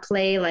to want to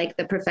play like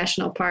the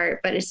professional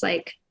part, but it's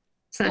like,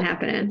 it's not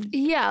happening.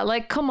 Yeah.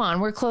 Like, come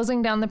on. We're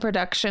closing down the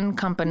production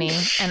company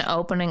and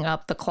opening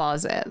up the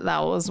closet.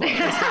 That was what was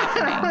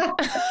happening.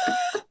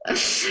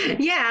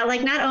 Yeah.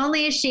 Like, not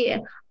only is she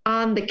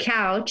on the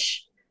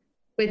couch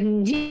with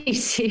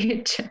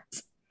Niecy,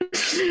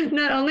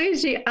 not only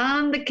is she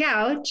on the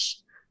couch,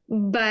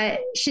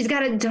 but she's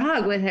got a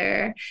dog with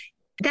her.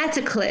 That's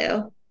a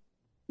clue.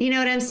 You know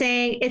what I'm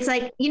saying? It's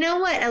like, you know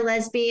what a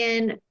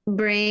lesbian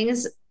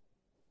brings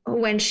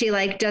when she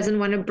like doesn't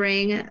want to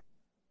bring,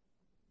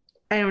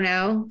 I don't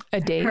know,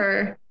 a date.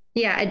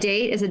 A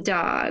date is a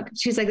dog.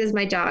 She's like, this is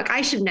my dog.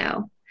 I should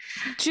know.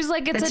 She's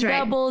like, it's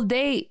double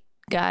date,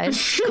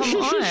 guys. Come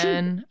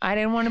on. I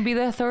didn't want to be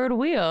the third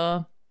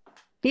wheel.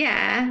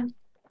 Yeah.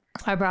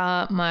 I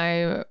brought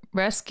my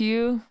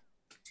rescue.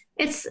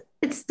 It's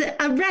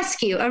a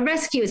rescue. A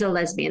rescue is a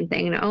lesbian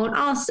thing.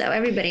 Also,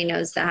 everybody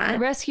knows that.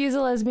 Rescue is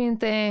a lesbian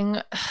thing.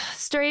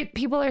 Straight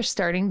people are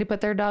starting to put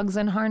their dogs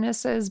in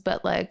harnesses,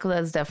 but like,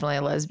 that's definitely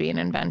a lesbian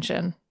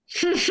invention.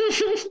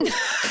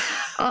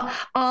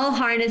 all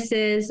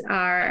harnesses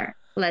are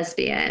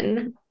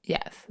lesbian.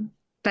 Yes.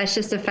 That's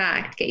just a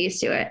fact. Get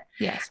used to it.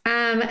 Yes.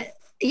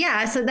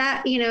 So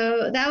that,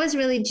 that was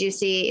really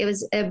juicy. It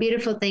was a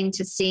beautiful thing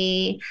to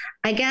see.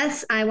 I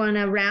guess I want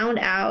to round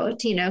out,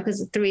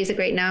 because 3 is a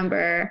great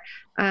number.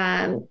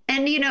 And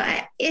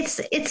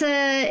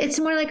it's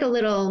more like a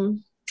little,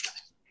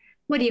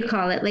 what do you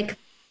call it? Like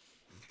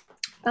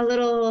a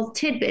little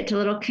tidbit, a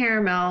little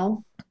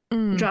caramel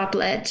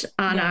droplet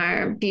on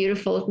our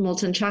beautiful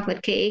molten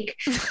chocolate cake.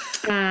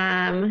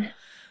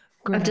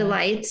 of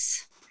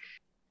delights.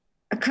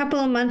 A couple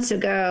of months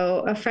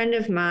ago, a friend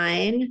of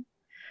mine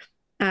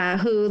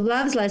who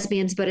loves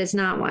lesbians but is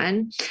not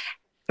one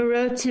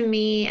wrote to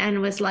me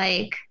and was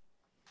like,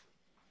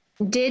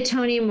 did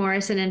Toni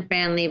Morrison and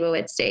Fran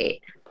Lebowitz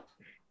date?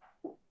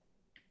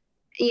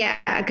 Yeah,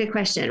 good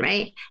question,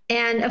 right?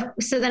 And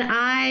so then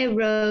I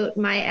wrote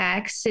my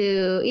ex,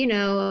 who, you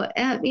know,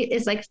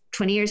 is like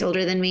 20 years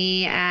older than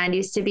me and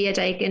used to be a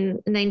dyke in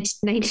the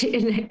 90s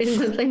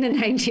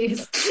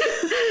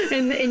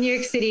in New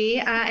York City,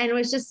 and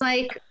was just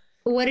like,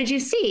 what did you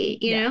see?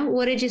 You know,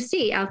 what did you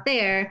see out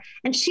there?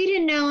 And she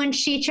didn't know. And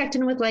she checked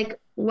in with like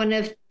one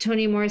of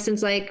Toni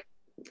Morrison's like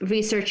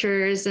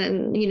researchers,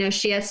 and, you know,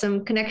 she has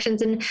some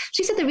connections. And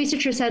she said the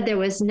researcher said there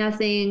was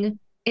nothing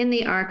in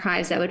the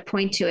archives that would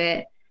point to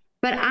it.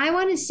 But I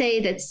want to say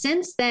that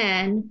since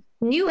then,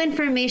 new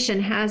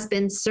information has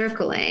been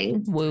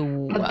circling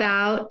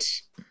about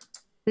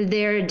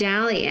their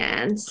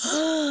dalliance.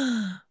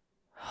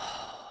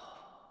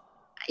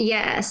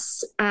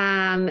 Yes.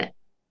 And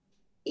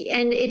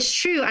it's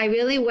true. I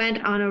really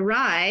went on a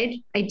ride.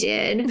 I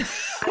did.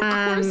 Of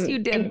course you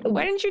did.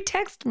 Why didn't you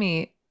text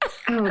me?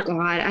 Oh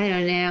God, I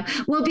don't know.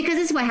 Well, because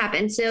this is what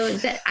happened. So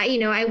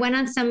I went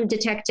on some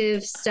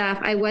detective stuff.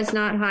 I was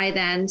not high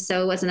then,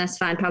 so it wasn't as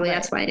fun. Probably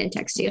that's why I didn't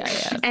text you.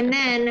 Yeah, and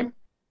then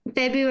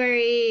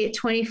February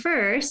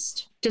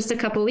 21st, just a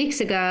couple weeks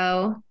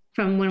ago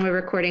from when we're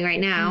recording right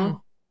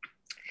now,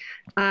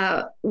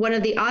 one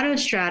of the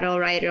Autostraddle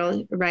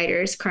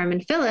writers,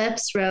 Carmen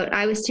Phillips, wrote,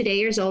 I was 2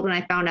 years old when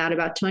I found out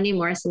about Toni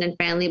Morrison and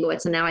Fran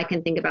Lebowitz, and now I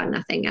can think about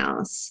nothing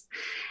else.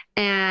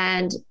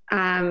 And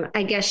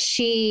I guess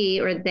she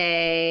or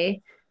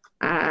they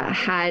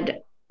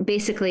had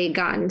basically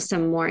gotten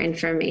some more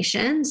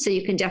information. So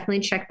you can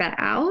definitely check that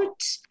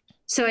out.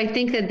 So I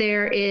think that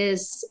there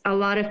is a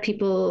lot of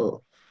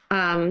people,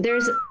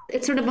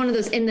 it's sort of one of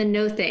those in the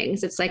know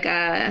things. It's like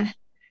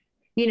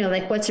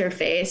like what's her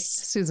face?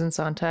 Susan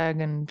Sontag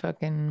and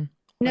fucking...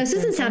 No,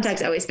 Susan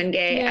Sontag's always been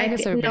gay. Yeah,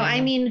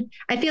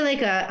 I feel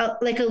like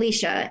like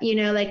Alicia, you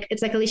know, like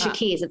it's like Alicia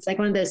Keys. It's like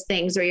one of those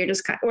things where you're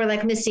just or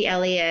like Missy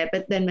Elliott,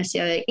 but then Missy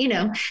Elliott, you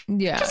know,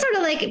 just sort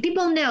of like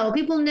people who know.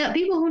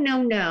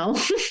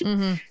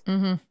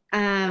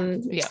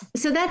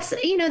 So that's,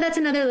 you know, that's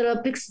another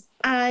little,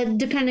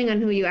 depending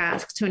on who you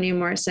ask. Toni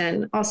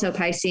Morrison, also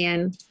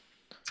Piscean.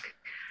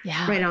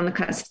 Yeah. Right on the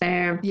cusp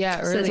there.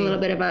 Yeah. So it's a little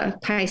bit of a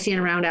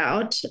Piscean round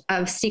out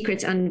of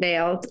secrets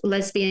unveiled,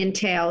 lesbian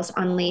tales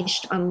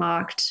unleashed,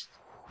 unlocked,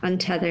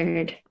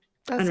 untethered,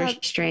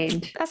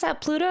 unrestrained. That's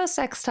that Pluto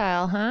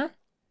sextile, huh?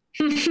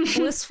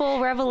 Blissful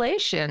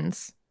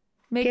revelations,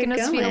 making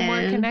us feel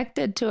more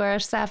connected to our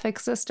sapphic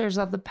sisters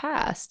of the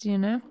past, you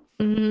know?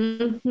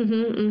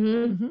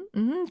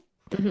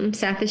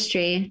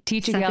 Sophistry.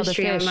 Teaching y'all to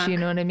fish, you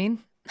know what I mean?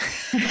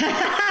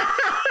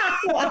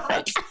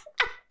 What?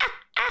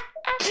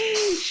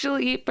 She'll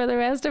eat for the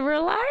rest of her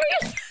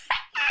life.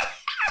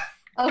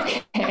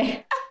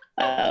 Okay.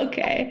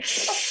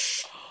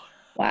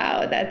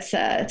 Wow, that's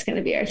it's going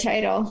to be our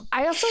title.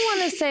 I also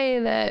want to say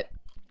that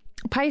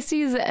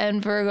Pisces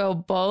and Virgo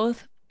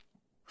both,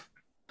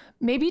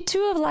 maybe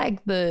two of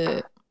like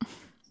the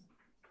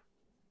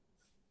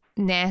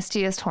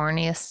nastiest,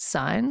 horniest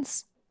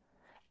signs,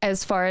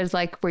 as far as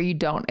like where you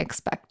don't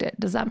expect it.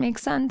 Does that make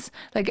sense?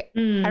 Like,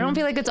 I don't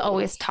feel like it's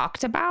always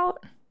talked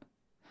about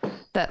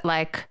that,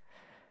 like,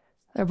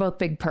 they're both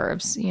big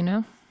pervs, you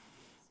know?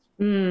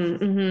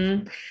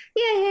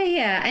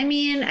 Yeah. I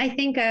mean, I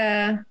think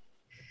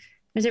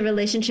there's a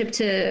relationship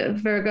to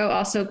Virgo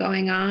also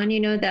going on,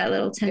 you know, that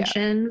little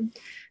tension,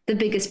 the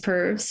biggest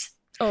pervs.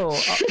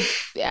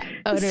 Yeah.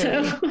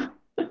 So,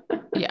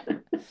 yeah.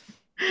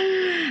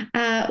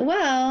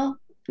 Well,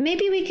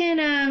 maybe we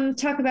can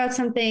talk about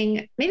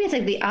something, maybe it's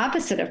like the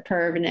opposite of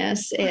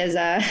pervness is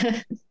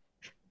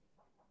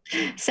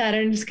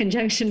Saturn's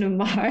conjunction to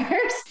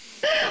Mars.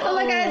 Oh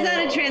my God, it's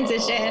not a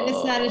transition.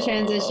 It's not a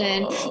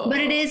transition, but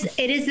it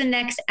is the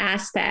next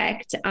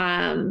aspect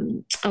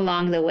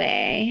along the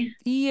way.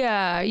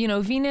 Yeah. You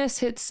know, Venus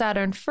hits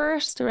Saturn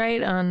first,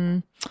 right?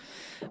 On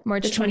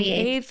March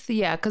 28th.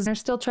 Yeah. Cause they're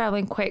still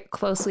traveling quite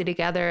closely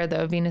together,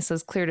 though Venus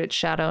has cleared its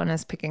shadow and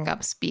is picking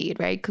up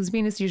speed, right? Cause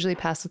Venus usually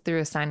passes through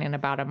a sign in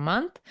about a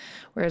month,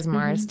 whereas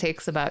Mars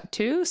takes about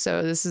 2.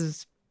 So this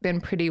has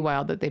been pretty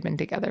wild that they've been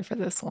together for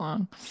this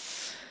long.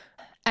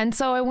 And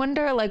so I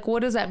wonder, like, what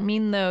does that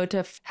mean, though,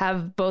 to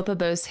have both of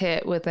those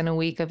hit within a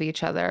week of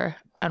each other?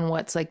 And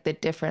what's like the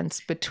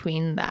difference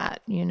between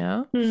that, you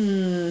know?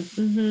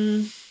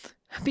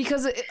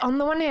 Because on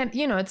the one hand,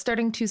 you know, it's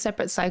starting 2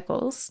 separate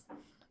cycles,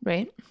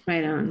 right?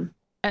 Right on.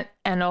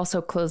 And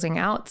also closing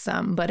out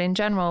some. But in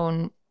general,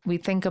 when we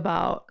think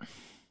about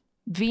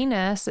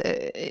Venus,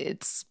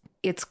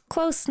 it's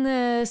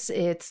closeness,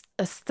 it's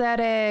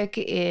aesthetic,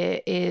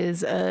 it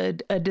is a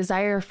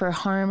desire for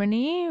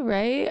harmony,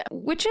 right?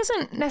 Which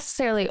isn't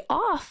necessarily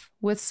off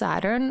with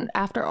Saturn.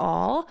 After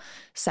all,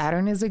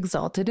 Saturn is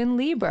exalted in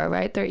Libra,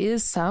 right? There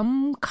is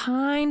some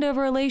kind of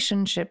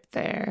relationship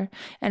there.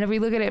 And if we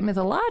look at it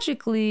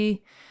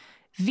mythologically,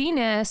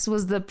 Venus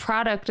was the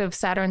product of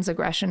Saturn's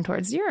aggression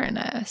towards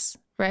Uranus,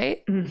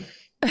 right?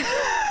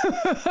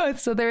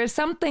 So there is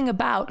something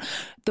about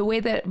the way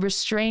that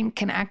restraint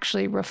can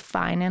actually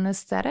refine an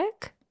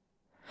aesthetic.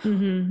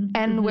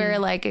 And where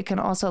like it can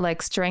also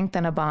like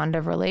strengthen a bond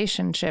of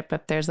relationship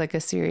if there's like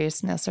a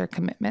seriousness or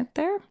commitment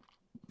there.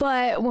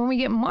 But when we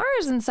get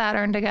Mars and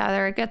Saturn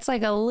together, it gets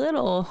like a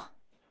little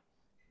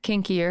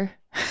kinkier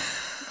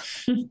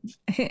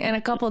in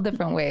a couple of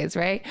different ways,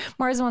 right?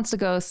 Mars wants to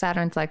go,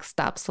 Saturn's like,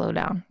 stop, slow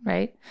down,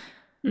 right?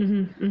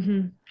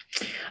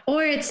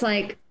 Or it's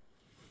like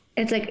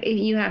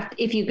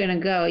if you're gonna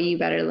go, you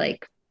better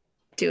like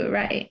do it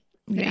right.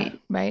 Yeah,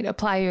 right.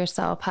 Apply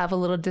yourself, have a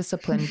little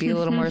discipline, be a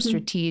little more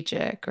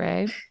strategic,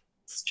 right?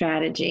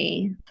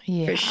 Strategy,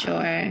 for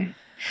sure.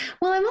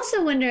 Well, I'm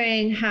also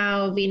wondering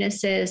how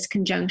Venus's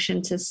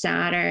conjunction to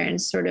Saturn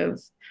sort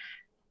of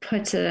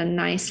puts a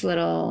nice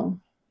little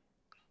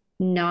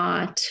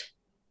knot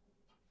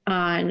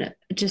on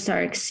just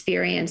our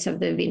experience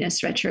of the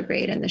Venus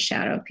retrograde and the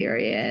shadow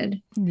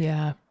period.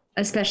 Yeah.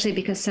 Especially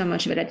because so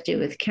much of it had to do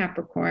with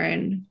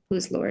Capricorn,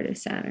 whose lord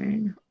is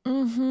Saturn.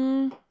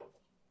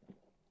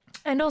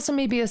 And also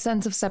maybe a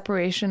sense of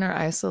separation or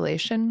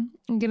isolation,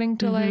 getting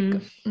to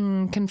like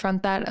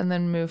confront that and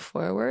then move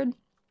forward.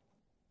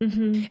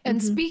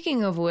 And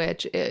speaking of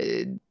which,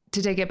 to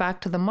take it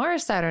back to the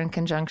Mars-Saturn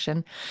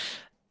conjunction,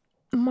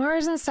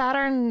 Mars and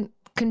Saturn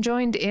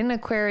conjoined in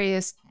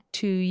Aquarius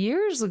 2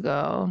 years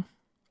ago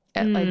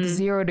at like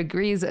 0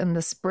 degrees in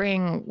the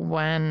spring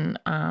when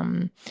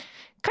kind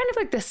of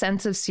like the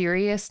sense of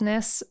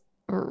seriousness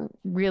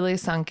really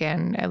sunk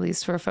in, at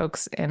least for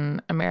folks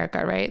in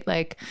America, right?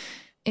 Like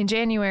in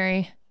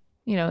January,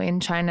 you know, in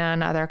China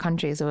and other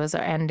countries, it was,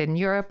 and in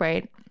Europe,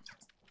 right?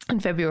 In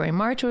February,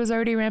 March, it was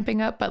already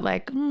ramping up. But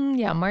like,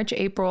 March,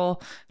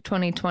 April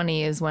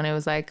 2020 is when it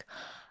was like,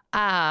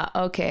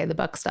 okay, the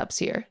buck stops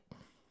here.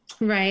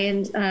 Right.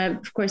 And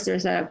of course,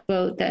 there's a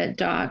boat that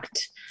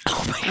docked.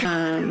 Oh my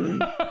God.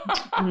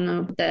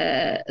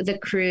 The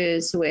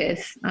cruise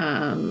with.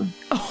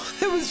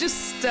 It was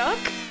just stuck?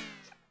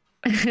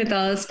 With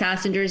all those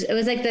passengers. It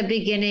was like the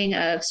beginning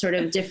of sort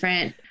of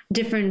different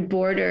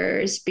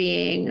borders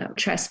being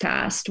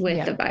trespassed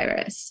with the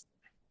virus.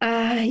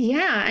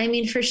 I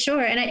mean, for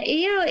sure. And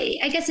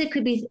I guess it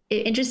could be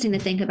interesting to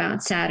think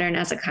about Saturn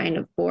as a kind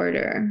of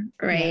border,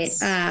 right?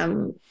 Yes.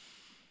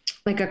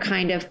 Like a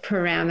kind of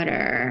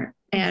parameter,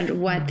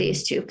 and what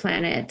these two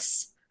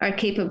planets are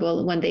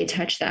capable when they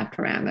touch that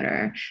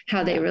parameter,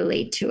 how they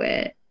relate to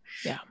it,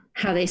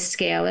 how they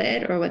scale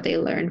it, or what they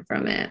learn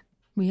from it.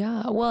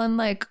 Yeah. Well, and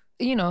like,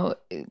 you know,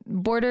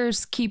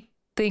 borders keep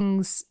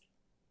things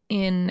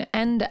in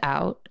and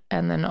out.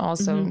 And then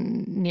also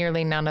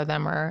nearly none of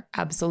them are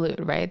absolute,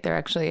 right? They're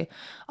actually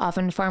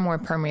often far more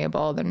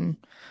permeable than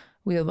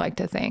we would like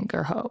to think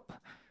or hope.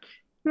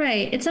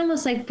 Right. It's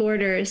almost like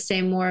borders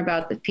say more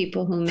about the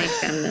people who make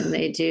them than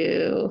they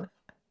do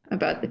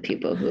about the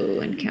people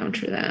who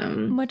encounter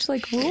them. Much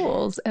like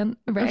rules, and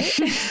right?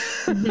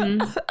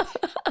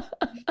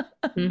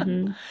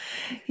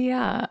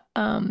 Yeah.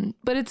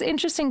 But it's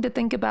interesting to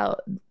think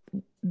about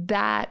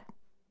that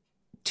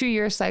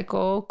 2-year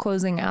cycle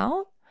closing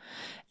out.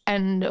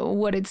 And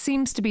what it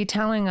seems to be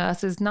telling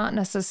us is not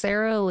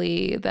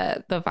necessarily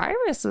that the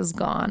virus is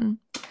gone,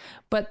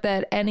 but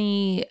that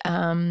any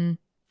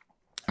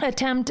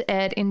attempt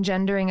at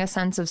engendering a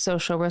sense of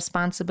social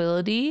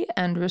responsibility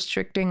and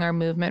restricting our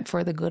movement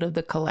for the good of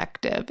the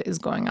collective is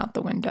going out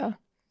the window,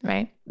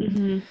 right?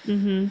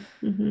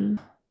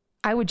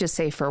 I would just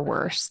say for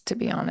worse, to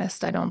be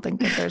honest. I don't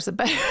think that there's a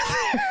better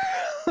there.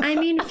 I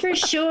mean, for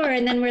sure.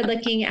 And then we're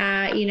looking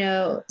at, you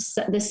know,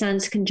 the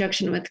sun's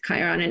conjunction with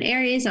Chiron and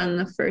Aries on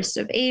the 1st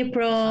of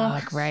April.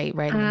 Right in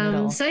the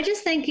middle. So I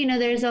just think, you know,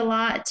 there's a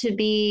lot to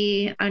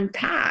be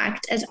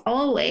unpacked, as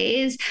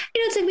always.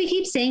 You know, it's like we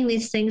keep saying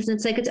these things, and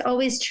it's like, it's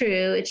always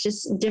true. It's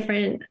just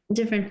different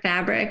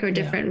fabric or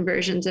different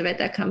versions of it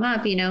that come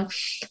up, you know.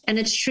 And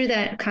it's true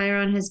that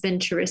Chiron has been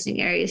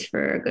traversing Aries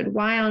for a good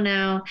while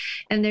now.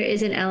 And there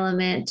is an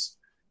element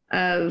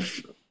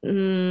of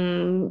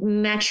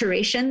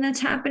maturation that's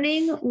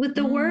happening with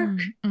the work.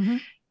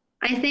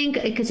 I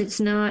think because it's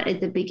not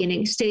at the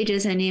beginning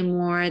stages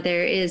anymore,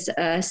 there is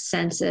a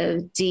sense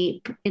of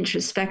deep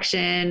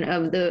introspection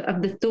of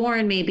the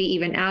thorn, maybe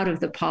even out of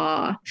the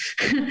paw,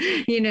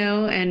 you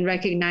know, and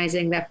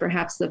recognizing that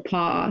perhaps the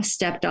paw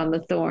stepped on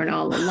the thorn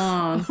all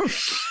along.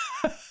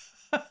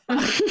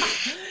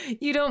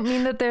 You don't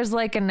mean that there's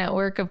like a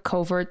network of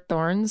covert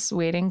thorns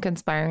waiting,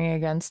 conspiring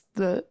against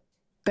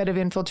that have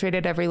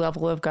infiltrated every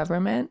level of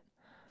government?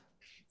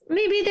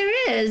 Maybe there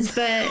is,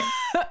 but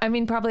I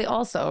mean, probably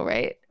also,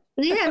 right?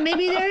 Yeah,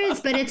 maybe there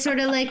is, but it's sort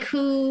of like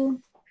who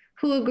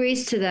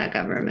agrees to that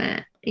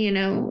government? You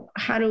know,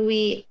 how do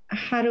we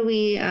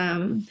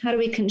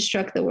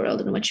construct the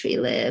world in which we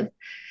live?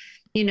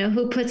 You know,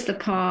 who puts the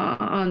paw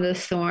on the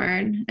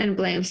thorn and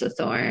blames the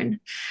thorn?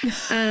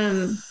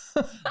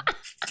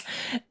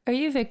 Are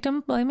you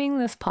victim blaming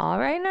this paw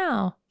right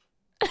now?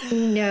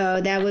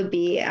 No, that would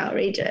be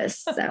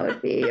outrageous. That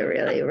would be a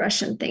really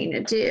Russian thing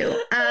to do.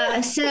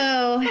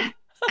 So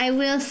I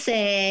will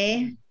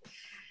say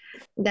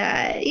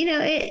that, you know,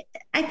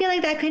 I feel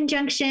like that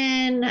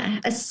conjunction,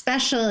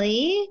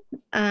 especially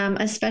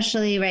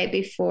right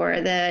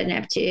before the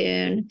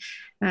Neptune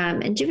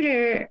and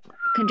Jupiter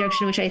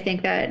conjunction, which I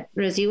think that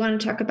Rosie, you want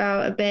to talk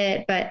about a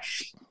bit, but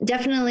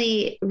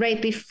definitely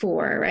right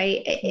before,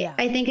 right? Yeah.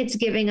 I think it's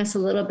giving us a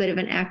little bit of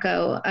an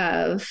echo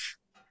of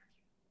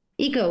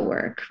ego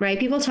work, right?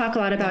 People talk a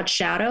lot about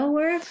shadow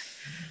work.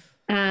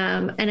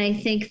 And I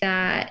think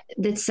that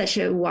that's such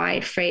a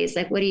wide phrase.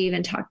 Like, what are you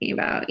even talking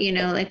about? You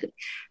know, like,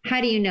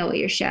 how do you know what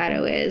your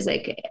shadow is?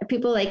 Like,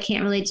 people like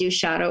can't really do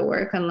shadow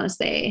work unless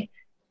they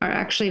are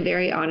actually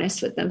very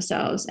honest with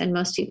themselves. And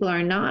most people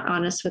are not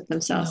honest with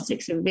themselves. No. It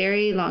takes a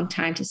very long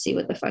time to see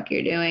what the fuck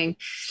you're doing,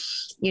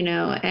 you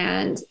know,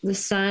 and the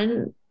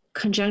sun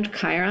conjunct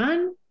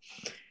Chiron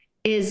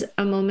is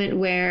a moment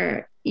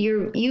where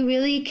you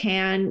really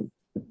can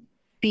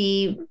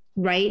be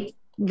right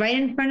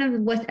in front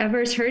of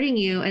whatever's hurting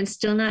you and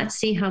still not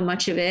see how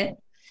much of it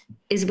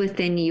is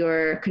within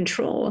your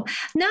control.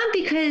 Not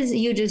because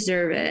you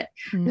deserve it,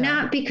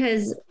 not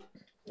because,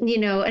 you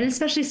know, and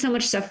especially so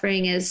much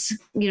suffering is,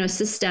 you know,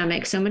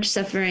 systemic. So much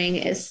suffering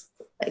is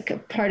like a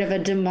part of a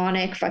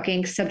demonic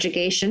fucking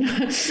subjugation,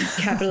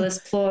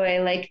 capitalist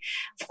ploy. Like,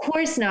 of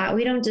course not.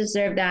 We don't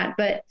deserve that.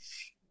 But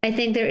I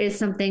think there is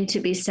something to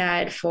be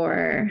said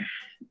for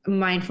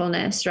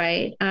mindfulness,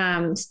 right?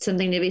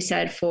 Something to be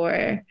said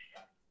for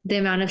the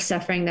amount of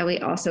suffering that we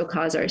also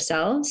cause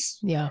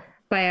ourselves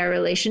by our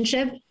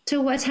relationship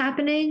to what's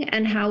happening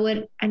and how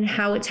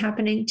it's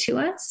happening to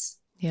us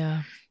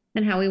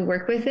and how we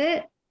work with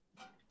it.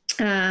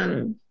 So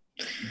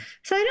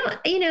I don't,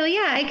 you know,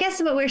 I guess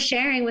what we're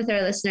sharing with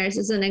our listeners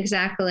isn't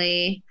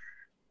exactly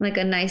like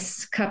a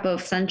nice cup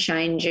of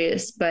sunshine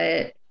juice,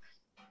 but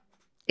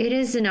it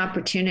is an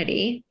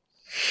opportunity.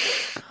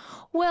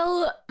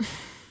 Well,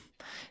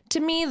 to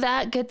me,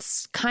 that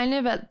gets kind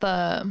of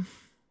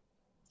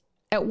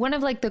at one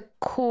of like the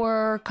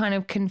core kind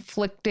of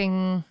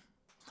conflicting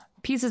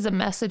pieces of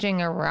messaging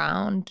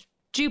around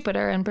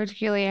Jupiter, and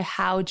particularly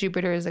how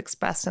Jupiter is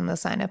expressed in the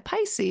sign of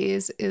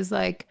Pisces, is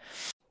like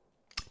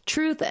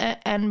truth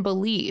and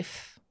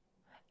belief,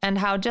 and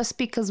how just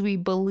because we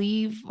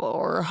believe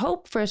or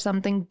hope for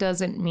something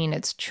doesn't mean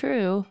it's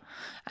true.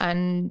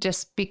 And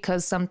just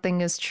because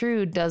something is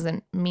true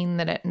doesn't mean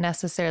that it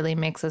necessarily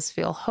makes us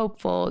feel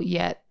hopeful,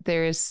 yet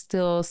there is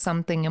still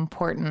something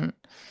important.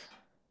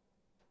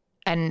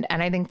 And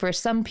I think for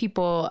some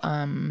people,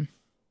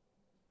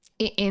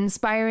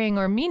 inspiring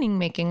or meaning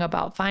making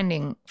about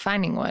finding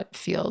what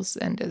feels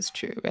and is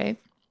true, right?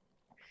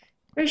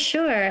 For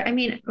sure. I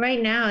mean,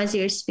 right now, as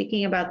you're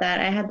speaking about that,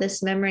 I had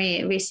this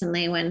memory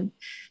recently when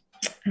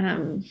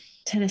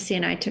Tennessee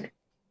and I took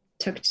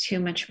too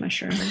much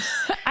mushrooms.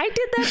 I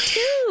did that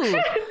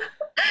too.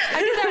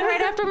 I did that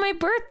right after my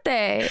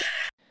birthday.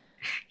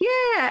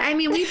 Yeah. I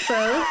mean, we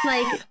both,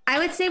 like, I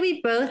would say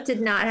we both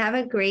did not have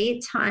a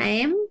great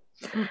time.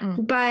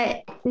 Mm-mm.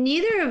 But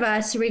neither of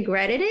us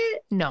regretted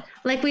it. No.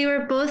 Like, we were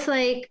both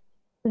like,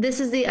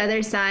 this is the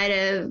other side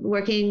of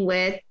working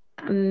with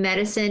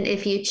medicine.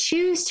 If you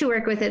choose to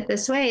work with it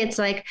this way, it's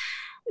like,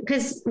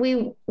 because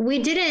we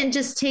didn't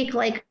just take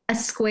like a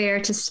square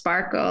to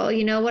sparkle.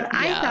 You know, what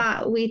I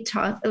thought we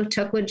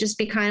took would just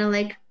be kind of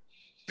like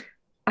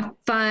a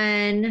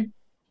fun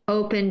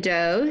open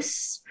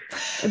dose.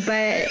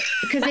 But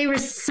because they were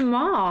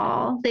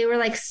small, they were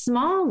like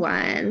small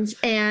ones.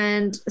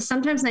 And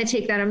sometimes when I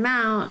take that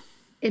amount,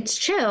 it's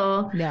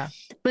chill. Yeah.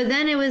 But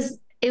then it was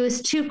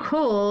too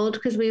cold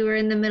because we were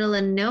in the middle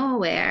of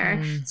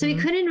nowhere. Mm-hmm. So we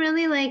couldn't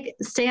really like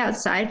stay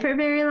outside for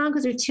very long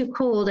because we're too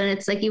cold. And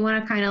it's like, you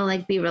want to kind of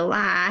like be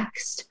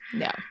relaxed.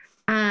 Yeah.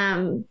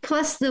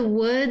 Plus the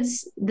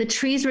woods, the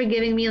trees were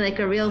giving me like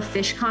a real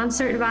Fish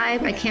concert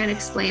vibe. I can't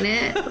explain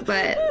it,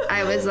 but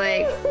I was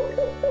like,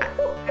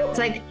 it's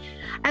like,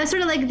 I was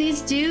sort of like,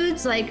 these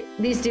dudes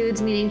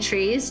meaning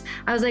trees.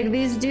 I was like,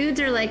 these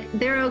dudes are like,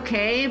 they're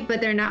okay, but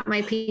they're not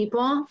my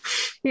people,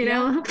 you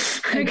know?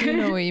 I do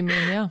know what you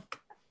mean. Yeah.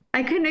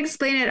 I couldn't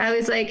explain it. I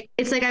was like,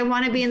 it's like, I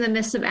want to be in the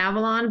midst of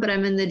Avalon, but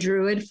I'm in the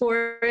Druid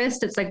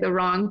forest. It's like the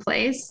wrong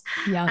place.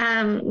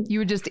 Yeah. You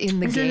were just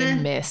in the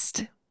game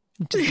mist.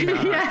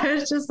 Yeah.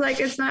 It's just like,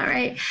 it's not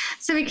right.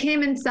 So we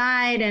came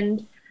inside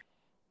and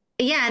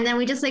then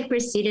we just like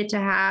proceeded to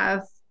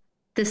have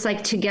this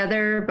like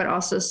together, but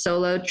also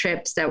solo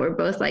trips that were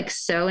both like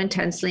so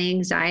intensely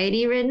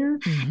anxiety ridden.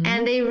 Mm-hmm.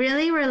 And they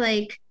really were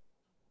like,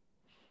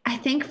 I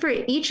think for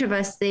each of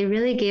us, they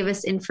really gave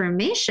us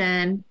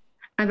information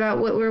about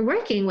what we're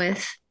working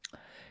with.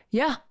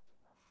 Yeah.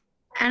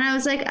 And I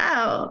was like,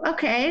 oh,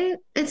 okay.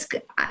 It's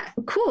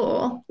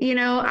cool. You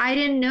know, I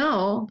didn't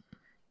know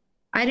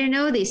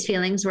these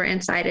feelings were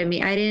inside of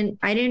me. I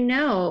didn't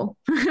know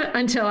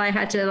until I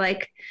had to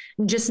like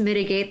just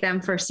mitigate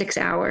them for 6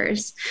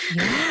 hours,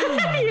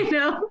 you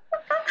know?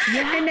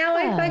 Yeah. And now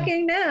I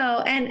fucking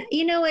know. And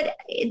you know what?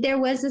 There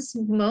was this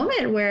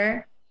moment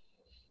where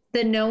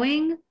the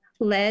knowing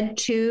led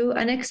to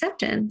an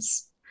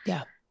acceptance.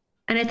 Yeah.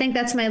 And I think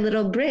that's my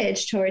little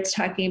bridge towards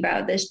talking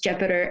about this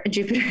Jupiter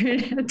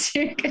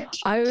Neptune conjunction.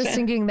 I was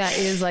thinking that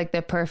is like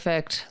the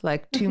perfect,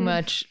 like too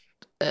much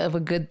of a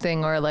good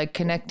thing, or like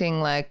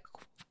connecting like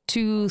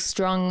too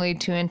strongly,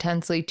 too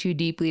intensely, too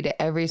deeply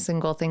to every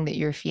single thing that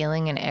you're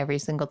feeling and every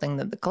single thing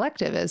that the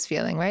collective is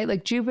feeling, right?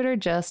 Like Jupiter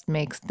just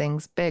makes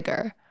things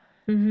bigger,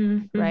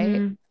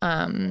 right?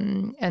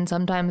 And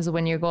sometimes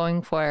when you're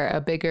going for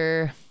a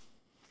bigger,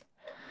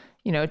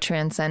 you know,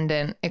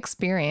 transcendent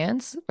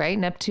experience, right?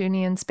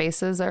 Neptunian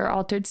spaces are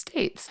altered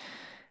states.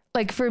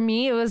 Like for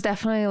me, it was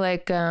definitely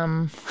like,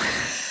 I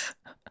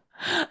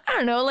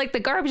don't know, like the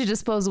garbage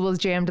disposal was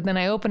jammed, and then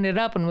I opened it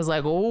up and was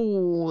like,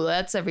 oh,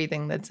 that's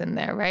everything that's in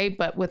there, right?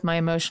 But with my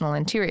emotional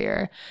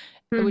interior,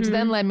 which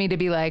then led me to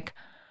be like,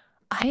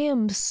 I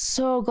am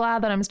so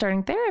glad that I'm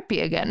starting therapy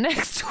again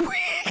next week.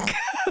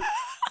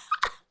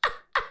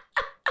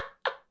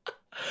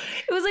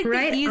 It was like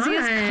the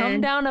easiest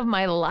come down of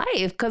my life,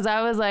 because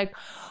I was like,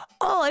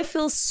 oh, I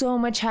feel so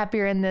much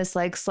happier in this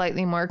like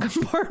slightly more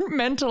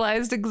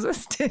compartmentalized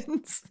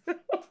existence.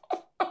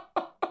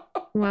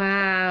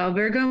 Wow.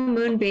 Virgo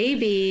moon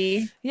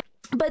baby. Yeah.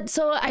 But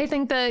so I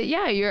think that,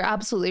 yeah, you're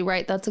absolutely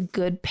right. That's a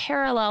good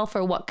parallel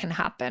for what can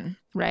happen,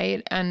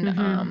 right?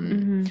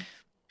 And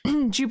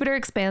Jupiter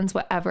expands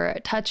whatever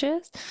it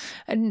touches,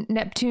 and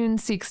Neptune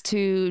seeks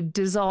to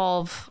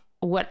dissolve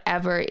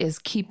whatever is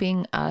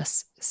keeping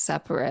us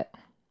separate,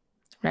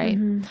 right?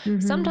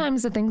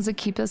 Sometimes the things that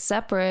keep us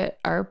separate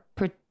are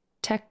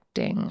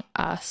protecting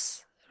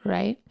us,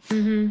 right?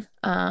 And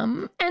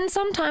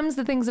sometimes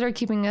the things that are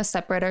keeping us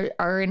separate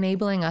are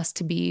enabling us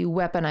to be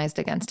weaponized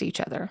against each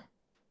other.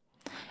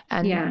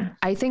 And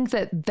I think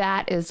that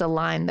that is a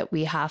line that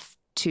we have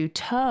to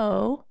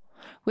toe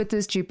with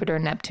this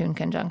Jupiter-Neptune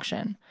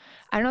conjunction.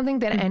 I don't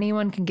think that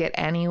anyone can get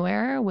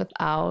anywhere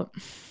without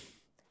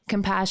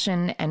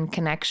compassion and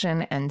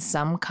connection and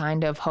some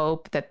kind of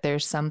hope that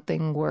there's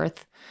something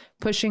worth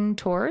pushing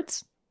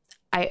towards.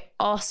 I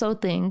also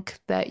think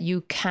that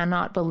you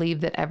cannot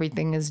believe that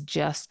everything is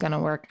just going to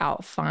work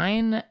out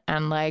fine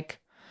and like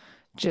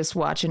just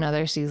watch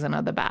another season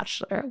of The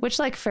Bachelor, which,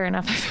 like, fair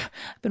enough.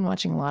 I've been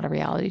watching a lot of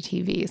reality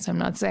TV, so I'm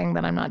not saying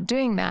that I'm not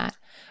doing that,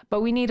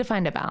 but we need to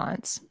find a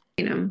balance.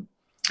 You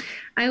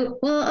know,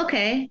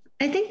 okay.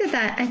 I think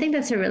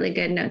that's a really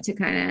good note to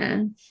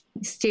kind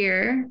of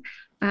steer,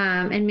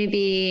 and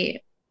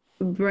maybe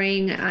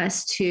bring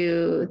us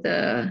to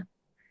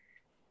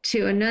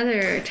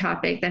another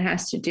topic that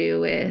has to do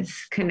with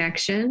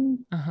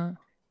connection.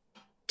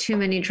 Too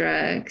many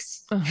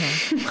drugs.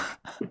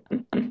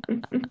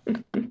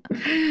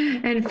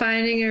 And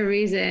finding a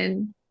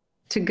reason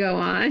to go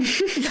on.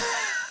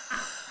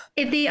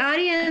 If the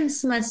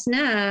audience must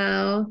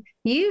know,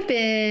 you've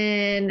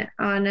been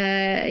on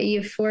a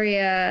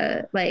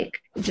euphoria,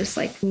 like just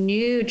like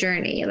new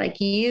journey. Like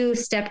you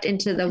stepped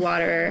into the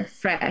water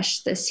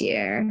fresh this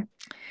year.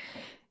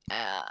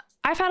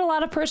 I've had a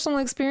lot of personal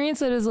experience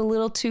that is a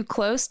little too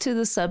close to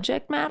the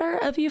subject matter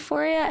of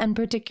euphoria, and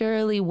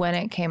particularly when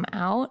it came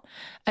out.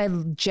 I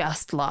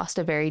just lost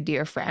a very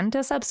dear friend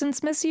to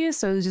substance misuse,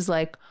 so it was just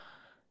like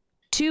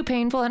too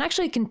painful, and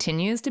actually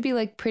continues to be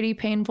like pretty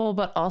painful,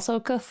 but also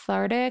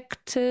cathartic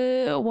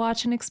to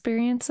watch and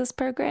experience this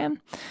program.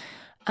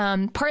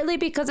 Partly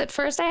because at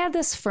first I had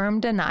this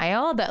firm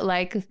denial that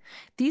like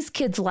these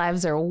kids'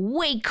 lives are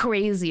way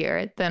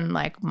crazier than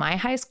like my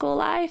high school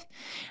life.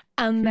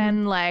 And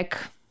then like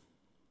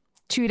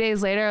 2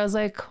 days later, I was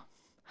like,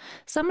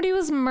 somebody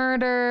was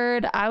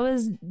murdered. I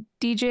was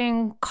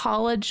DJing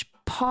college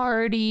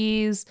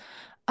parties.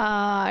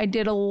 I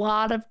did a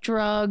lot of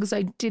drugs.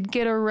 I did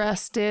get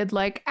arrested.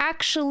 Like,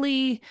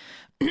 actually,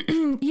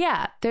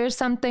 yeah, there's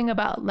something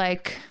about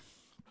like,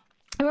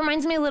 it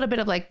reminds me a little bit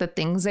of like The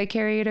Things I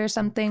Carried or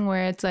something,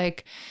 where it's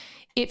like,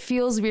 it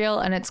feels real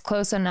and it's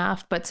close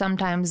enough, but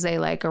sometimes they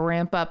like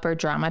ramp up or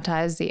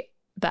dramatize the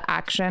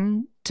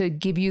action to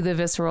give you the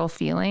visceral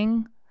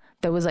feeling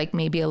that was like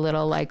maybe a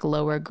little like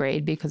lower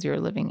grade because you're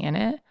living in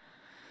it.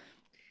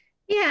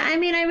 Yeah, I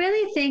mean, I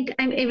really think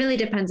it really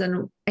depends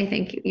on, I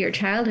think, your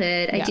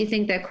childhood. I do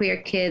think that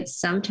queer kids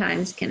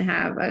sometimes can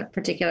have a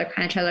particular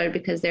kind of childhood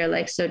because they're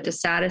like so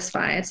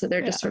dissatisfied. So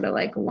they're just sort of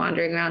like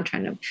wandering around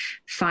trying to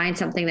find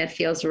something that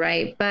feels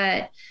right.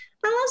 But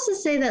I'll also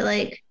say that,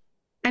 like,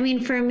 I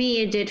mean, for me,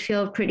 it did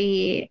feel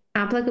pretty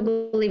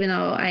applicable, even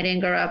though I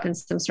didn't grow up in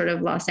some sort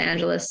of Los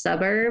Angeles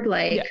suburb.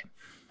 Like,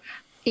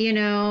 you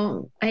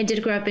know, I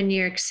did grow up in New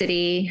York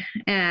City,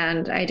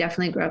 and I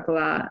definitely grew up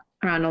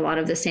around a lot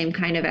of the same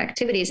kind of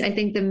activities. I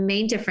think the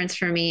main difference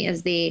for me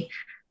is the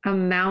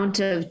amount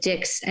of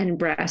dicks and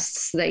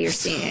breasts that you're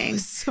seeing.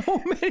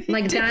 So many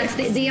like dicks.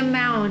 That's the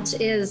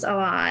amount is a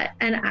lot,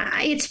 and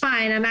it's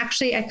fine.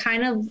 I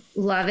kind of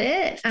love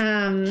it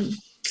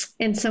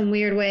in some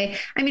weird way.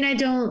 I mean, I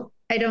don't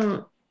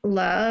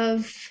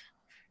love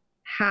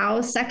how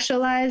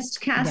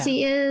sexualized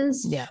Cassie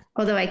is,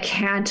 although I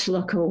can't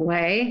look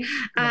away.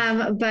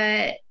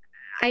 But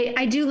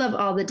I do love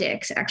all the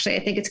dicks. Actually, I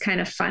think it's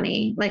kind of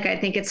funny. Like, I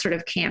think it's sort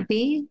of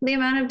campy, the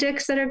amount of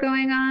dicks that are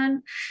going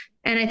on.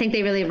 And I think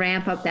they really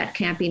ramp up that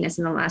campiness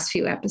in the last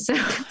few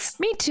episodes.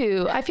 Me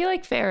too. I feel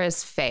like fair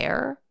is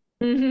fair.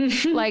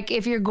 Mm-hmm. Like,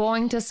 if you're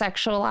going to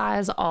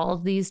sexualize all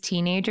of these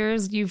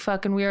teenagers, you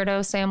fucking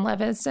weirdo Sam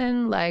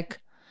Levinson, like,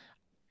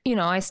 you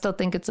know, I still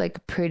think it's like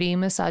a pretty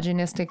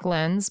misogynistic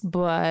lens,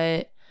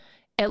 but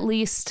at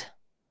least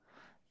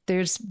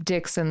there's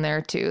dicks in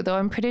there too. Though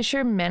I'm pretty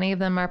sure many of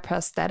them are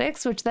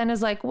prosthetics, which then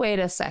is like, wait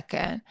a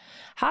second.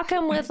 How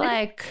come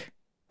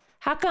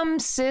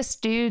cis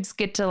dudes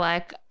get to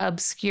like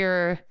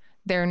obscure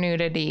their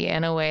nudity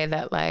in a way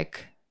that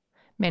like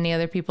many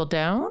other people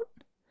don't?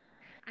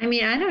 I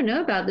mean, I don't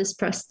know about this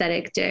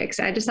prosthetic dicks.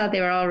 I just thought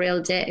they were all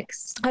real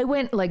dicks. I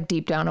went like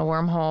deep down a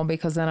wormhole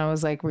because then I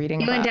was like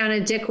reading. You went down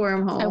a dick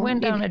wormhole. I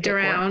went down a dick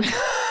wormhole.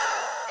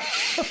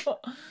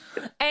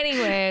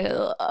 Anyway,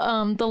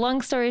 the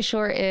long story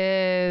short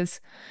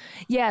is,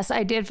 yes,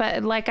 I did.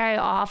 Like I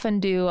often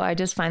do. I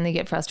just finally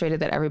get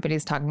frustrated that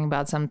everybody's talking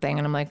about something.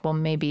 And I'm like, well,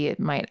 maybe it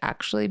might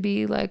actually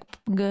be like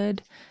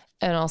good.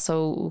 And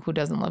also, who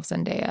doesn't love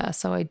Zendaya?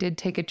 So I did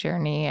take a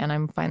journey and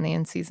I'm finally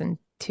in season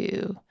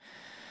 2.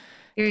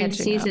 You're in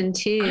season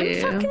 2.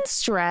 I'm fucking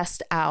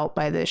stressed out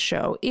by this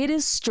show. It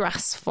is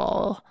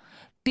stressful.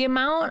 The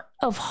amount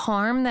of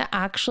harm that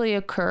actually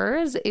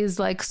occurs is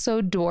like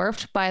so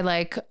dwarfed by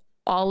like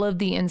all of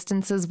the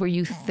instances where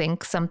you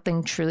think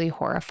something truly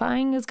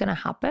horrifying is going to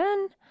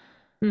happen.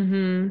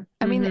 Mm-hmm.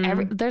 I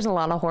mean, there's a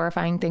lot of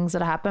horrifying things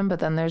that happen, but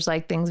then there's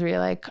like things where you're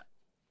like,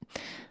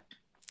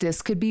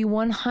 this could be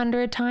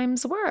 100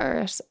 times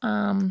worse.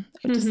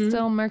 Which is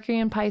still Mercury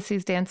and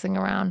Pisces dancing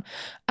around.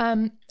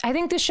 I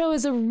think the show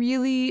is a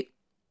really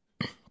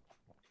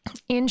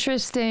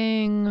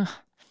interesting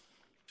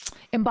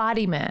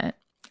embodiment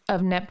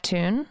of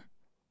Neptune.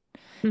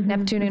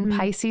 Neptune and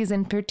Pisces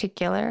in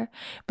particular.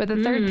 But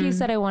the third piece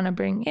that I want to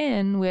bring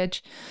in,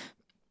 which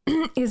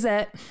is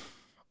that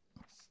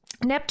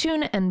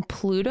Neptune and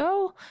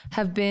Pluto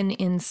have been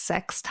in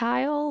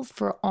sextile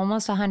for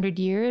almost 100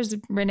 years.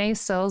 Renee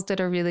Sills did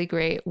a really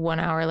great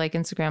 1-hour like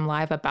Instagram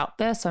live about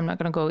this, so I'm not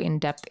going to go in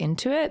depth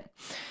into it.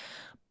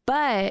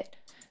 But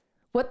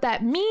what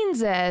that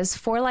means is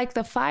for like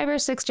the 5 or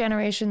 6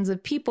 generations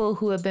of people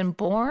who have been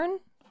born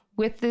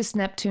with this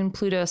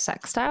Neptune-Pluto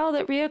sextile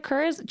that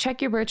reoccurs,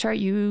 check your birth chart.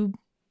 You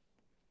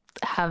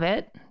have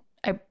it.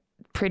 I'm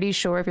pretty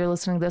sure if you're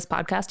listening to this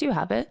podcast, you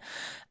have it.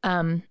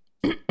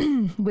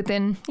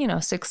 Within,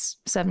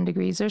 6-7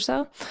 degrees or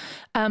so.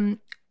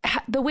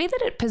 The way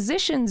that it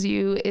positions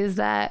you is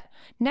that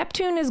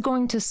Neptune is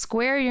going to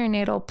square your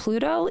natal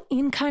Pluto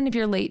in kind of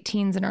your late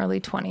teens and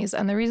early 20s.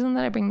 And the reason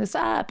that I bring this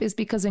up is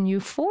because in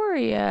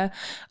Euphoria,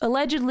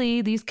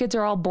 allegedly, these kids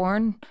are all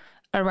born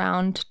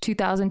around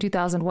 2000,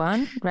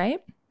 2001, right?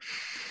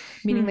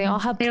 Meaning they all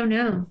have... I don't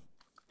know.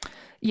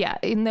 Yeah.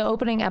 In the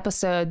opening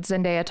episode,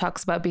 Zendaya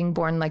talks about being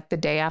born like the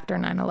day after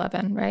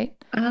 9/11, right?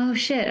 Oh,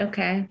 shit.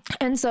 Okay.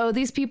 And so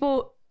these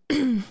people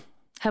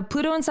have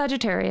Pluto in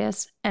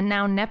Sagittarius, and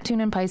now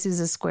Neptune and Pisces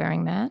is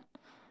squaring that.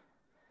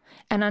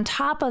 And on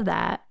top of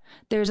that,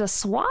 there's a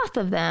swath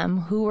of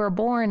them who were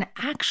born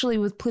actually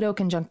with Pluto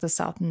conjunct the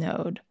South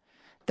Node.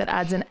 That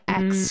adds an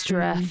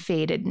extra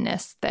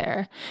fadedness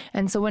there.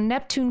 And so when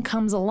Neptune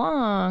comes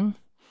along,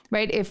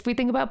 right, if we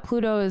think about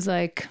Pluto as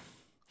like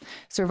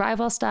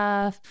survival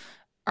stuff,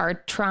 our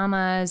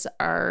traumas,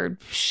 our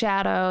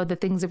shadow, the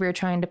things that we're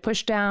trying to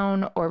push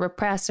down or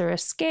repress or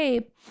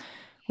escape,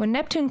 when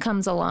Neptune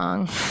comes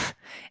along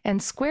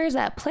and squares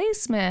that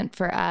placement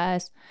for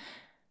us,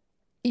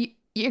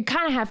 you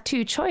kind of have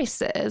 2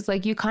 choices.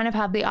 Like you kind of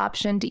have the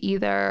option to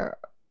either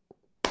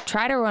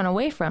try to run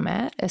away from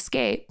it,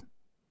 escape,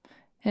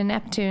 in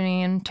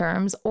Neptunian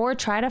terms, or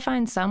try to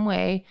find some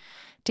way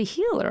to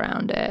heal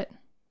around it,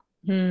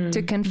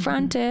 to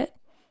confront it,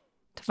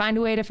 to find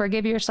a way to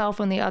forgive yourself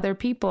and the other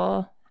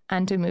people,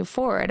 and to move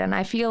forward. And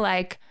I feel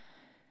like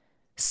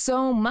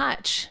so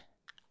much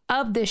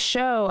of the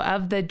show,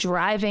 of the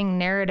driving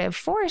narrative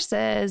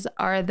forces,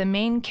 are the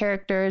main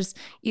characters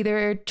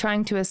either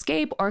trying to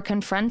escape or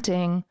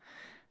confronting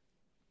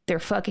their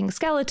fucking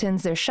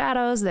skeletons, their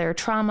shadows, their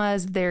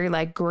traumas, their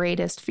like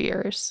greatest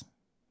fears.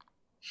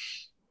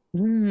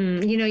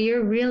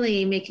 You're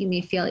really making me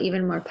feel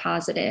even more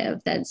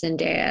positive that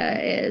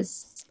Zendaya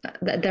is,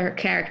 that their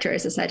character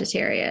is a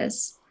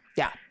Sagittarius.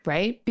 Yeah,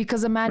 right?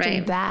 Because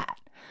imagine that.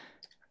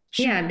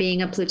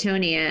 Being a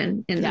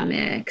Plutonian in the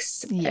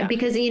mix. Yeah.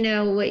 Because,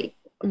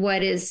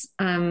 what is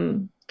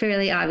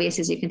fairly obvious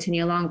as you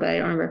continue along, but I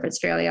don't remember if it's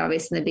fairly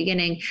obvious in the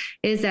beginning,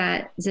 is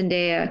that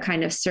Zendaya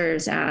kind of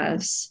serves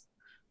as,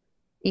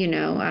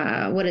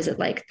 what is it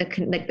like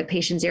the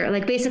patient zero,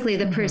 like basically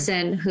the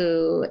person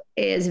who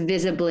is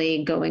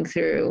visibly going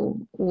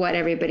through what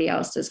everybody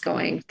else is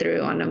going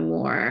through on a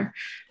more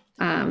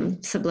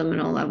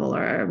subliminal level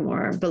or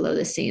more below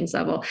the scenes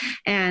level.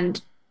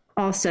 And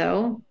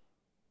also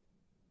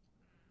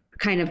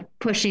kind of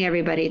pushing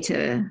everybody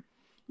to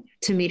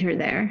meet her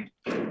there.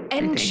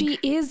 And she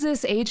is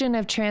this agent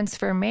of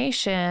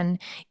transformation,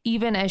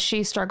 even as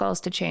she struggles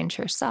to change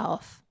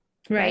herself.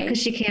 Right,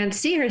 because she can't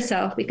see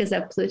herself because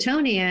of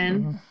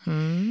Plutonian.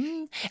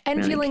 And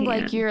really feeling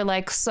can't. like you're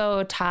like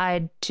so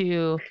tied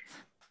to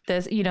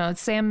this, you know,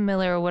 Sam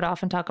Miller would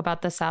often talk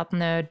about the South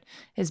Node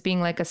as being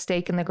like a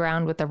stake in the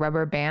ground with a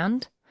rubber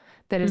band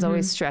that is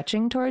always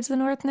stretching towards the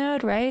North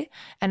Node, right?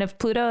 And if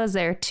Pluto is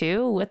there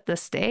too with the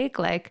stake,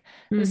 like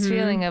this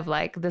feeling of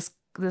like this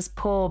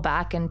pull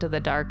back into the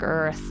dark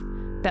earth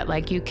that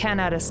like you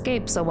cannot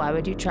escape, so why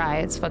would you try?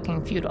 It's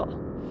fucking futile.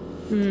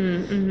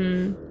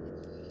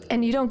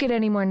 And you don't get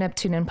any more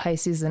Neptune in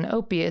Pisces than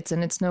opiates,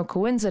 and it's no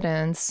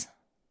coincidence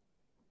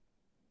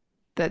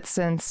that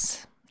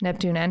since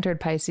Neptune entered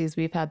Pisces,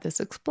 we've had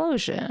this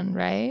explosion,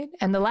 right?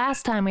 And the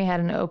last time we had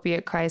an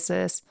opiate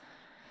crisis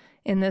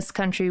in this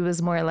country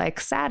was more like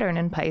Saturn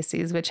in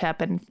Pisces, which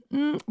happened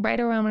right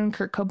around when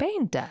Kurt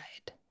Cobain died.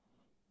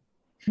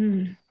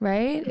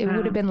 Right? It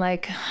would have been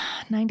like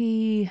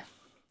 93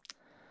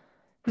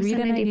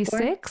 to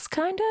 96,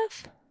 kind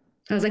of.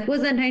 I was like,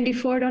 was that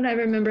 94? Don't I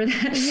remember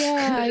that?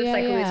 Yeah,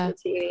 yeah.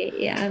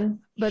 Yeah.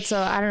 But so,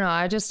 I don't know.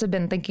 I just have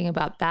been thinking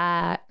about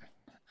that.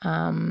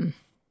 And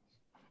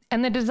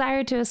the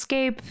desire to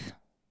escape.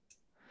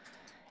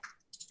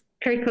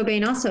 Kurt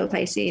Cobain, also a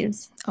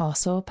Pisces.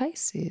 Also a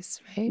Pisces,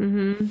 right?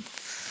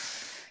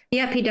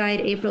 Yep, he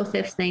died April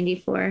 5th,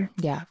 94.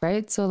 Yeah,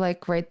 right? So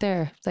like right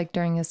there, like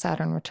during his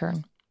Saturn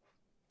return.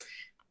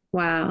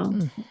 Wow.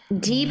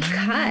 Deep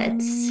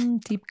cuts.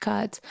 Deep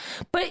cuts.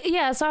 But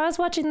yeah, so I was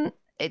watching,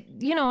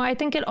 you know, I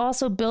think it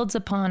also builds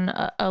upon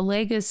a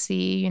legacy,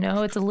 you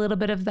know, it's a little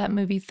bit of that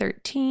movie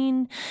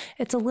 13.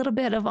 It's a little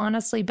bit of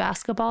honestly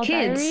Basketball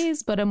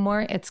Diaries, but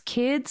it's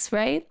kids,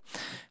 right?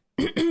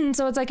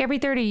 So it's like every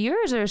 30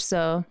 years or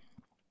so,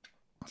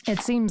 it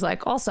seems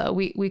like also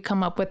we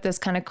come up with this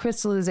kind of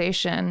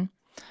crystallization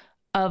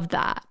of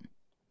that,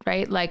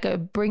 right?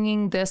 Like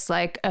bringing this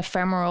like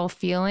ephemeral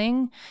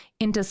feeling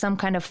into some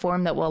kind of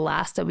form that will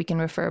last, that we can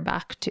refer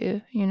back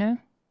to, you know?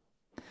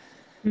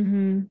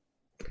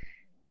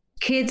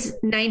 Kids,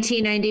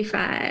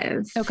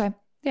 1995. Okay.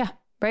 Yeah.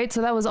 Right.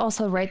 So that was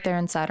also right there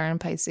in Saturn and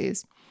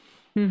Pisces.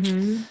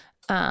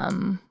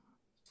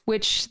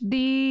 Which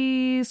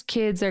these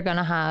kids are going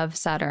to have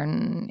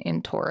Saturn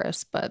in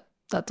Taurus, but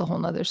that's a whole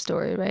nother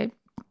story, right?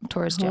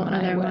 Taurus,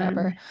 Gemini,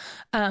 whatever.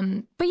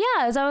 But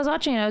yeah, as I was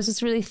watching it, I was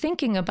just really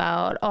thinking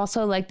about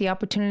also like the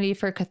opportunity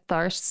for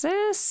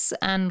catharsis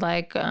and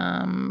like,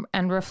 and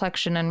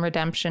reflection and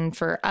redemption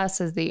for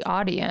us as the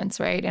audience,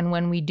 right? And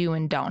when we do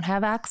and don't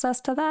have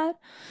access to that.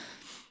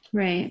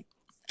 Right.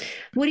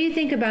 What do you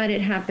think about it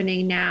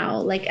happening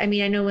now? Like, I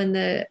mean, I know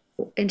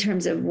in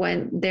terms of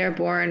when they're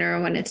born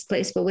or when it's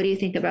placed, but what do you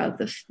think about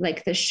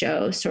the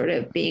show sort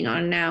of being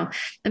on now?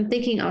 I'm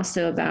thinking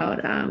also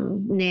about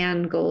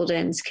Nan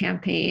Goldin's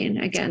campaign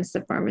against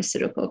the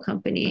pharmaceutical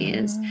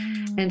companies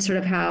and sort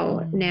of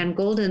how Nan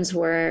Goldin's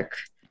work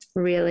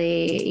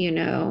really, you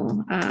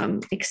know,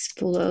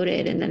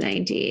 exploded in the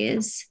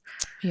 90s.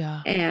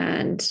 Yeah.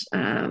 And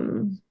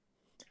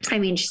I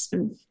mean, she's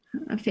been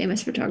a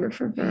famous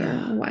photographer for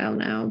a while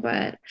now,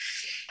 but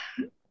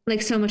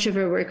like so much of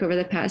her work over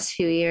the past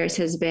few years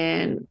has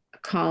been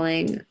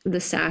calling the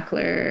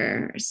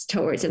Sacklers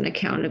towards an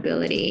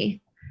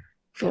accountability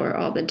for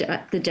all the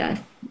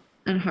death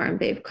and harm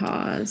they've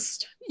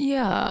caused.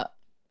 Yeah.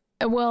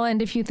 Well,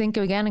 and if you think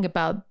again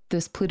about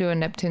this Pluto and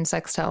Neptune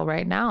sextile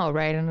right now,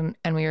 right?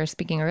 And we were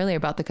speaking earlier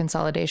about the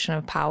consolidation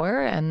of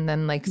power and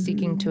then like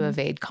seeking to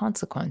evade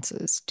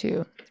consequences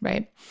too,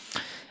 right?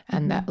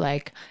 And that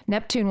like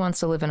Neptune wants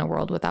to live in a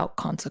world without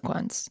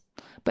consequence.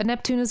 But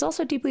Neptune is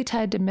also deeply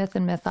tied to myth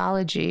and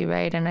mythology,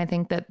 right? And I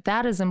think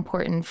that is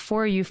important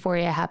for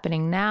euphoria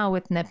happening now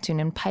with Neptune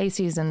and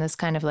Pisces and this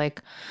kind of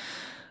like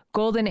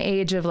golden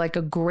age of like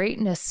a great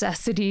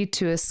necessity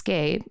to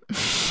escape,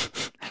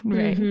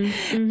 right?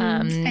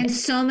 And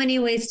so many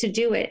ways to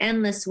do it,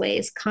 endless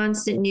ways,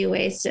 constant new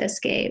ways to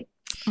escape.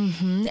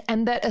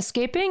 And that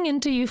escaping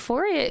into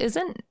euphoria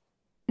isn't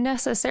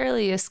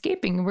necessarily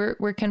escaping.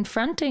 We're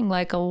confronting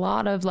like a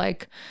lot of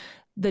like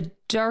the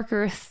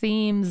darker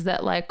themes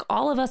that like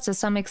all of us to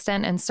some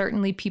extent, and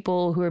certainly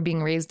people who are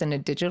being raised in a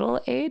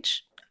digital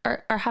age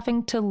are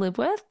having to live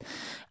with.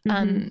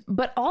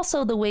 But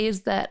also the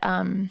ways that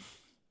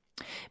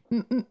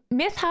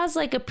myth has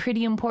like a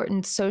pretty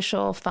important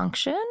social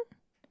function.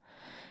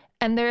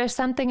 And there is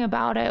something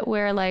about it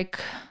where like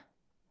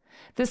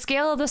the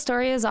scale of the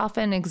story is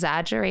often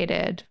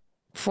exaggerated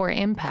for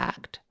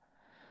impact,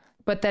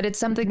 but that it's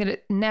something that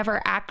it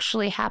never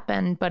actually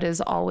happened, but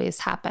is always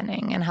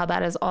happening. And how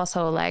that is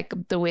also like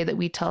the way that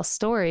we tell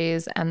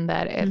stories, and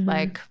that it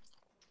like,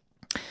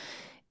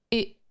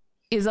 it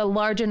is a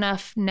large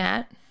enough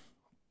net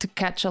to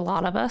catch a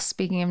lot of us,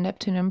 speaking of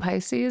Neptune and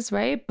Pisces,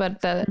 right?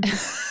 But that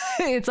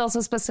it's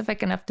also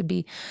specific enough to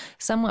be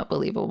somewhat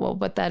believable,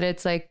 but that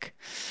it's like,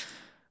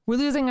 we're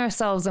losing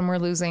ourselves and we're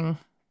losing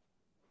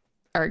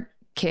our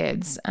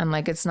kids, and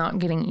like, it's not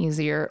getting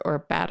easier or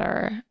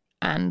better.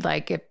 And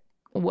like, if,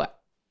 what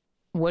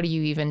do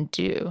you even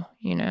do,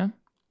 you know?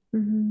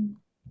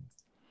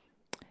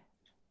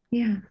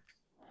 Yeah.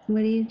 What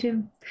do you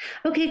do?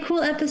 Okay,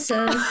 cool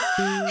episode.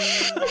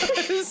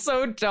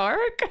 So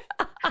dark.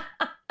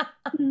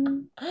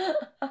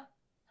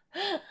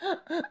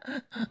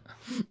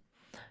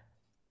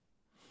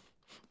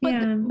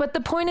 But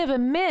the point of a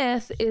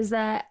myth is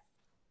that,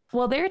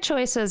 well, their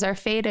choices are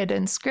fated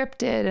and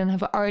scripted and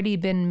have already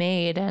been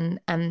made, and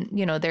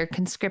you know, they're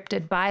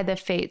conscripted by the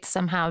fates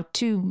somehow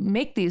to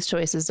make these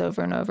choices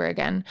over and over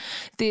again.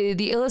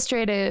 The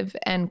illustrative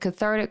and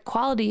cathartic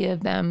quality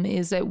of them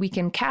is that we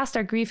can cast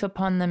our grief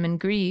upon them and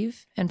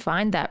grieve and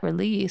find that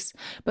release,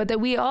 but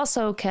that we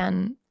also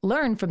can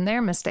learn from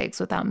their mistakes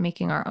without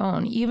making our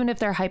own, even if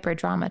they're hyper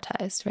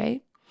dramatized,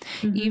 right?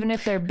 Mm-hmm. Even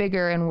if they're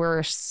bigger and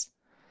worse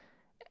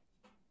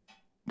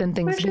than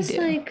things we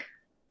do. Like,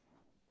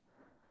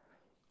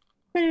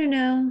 I don't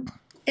know.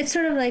 It's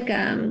sort of like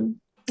I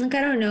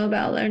don't know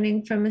about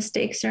learning from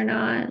mistakes or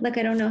not. Like,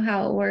 I don't know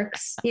how it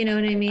works. You know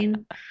what I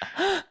mean?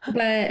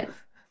 But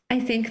I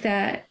think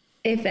that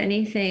if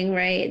anything,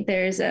 right,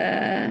 there's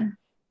at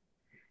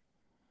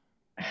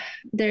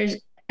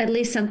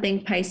least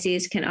something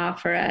Pisces can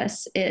offer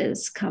us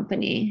is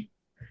company.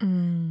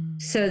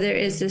 So there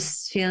is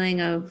this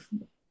feeling of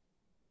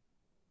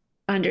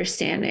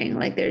understanding,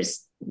 like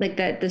there's like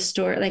that, the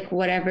story, like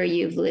whatever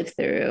you've lived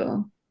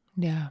through.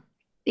 Yeah.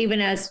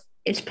 Even as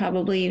it's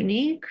probably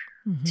unique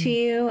to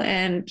you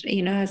and,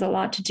 you know, has a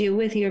lot to do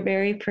with your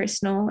very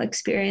personal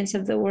experience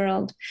of the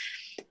world.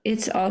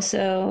 It's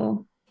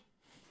also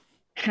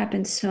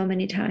happened so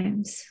many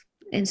times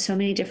in so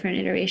many different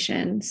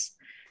iterations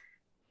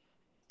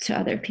to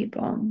other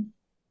people.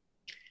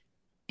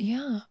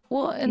 Yeah.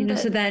 Well, and you know,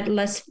 so that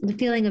the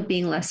feeling of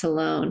being less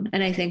alone.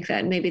 And I think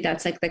that maybe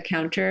that's like the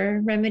counter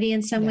remedy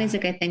in some ways.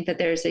 Like, I think that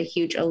there's a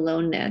huge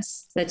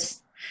aloneness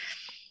that's,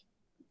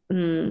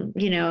 you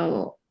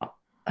know,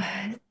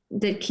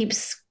 that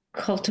keeps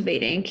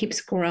cultivating,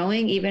 keeps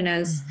growing, even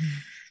as,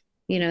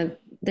 you know,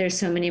 there's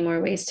so many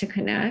more ways to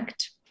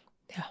connect.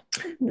 Yeah.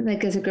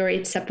 Like, there's a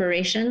great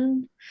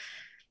separation.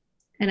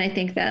 And I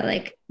think that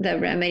like the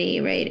remedy,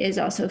 right, is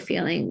also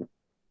feeling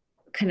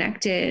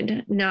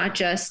connected, not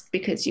just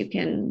because you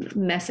can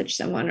message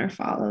someone or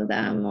follow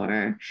them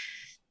or,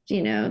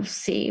 you know,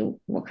 see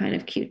what kind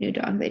of cute new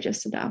dog they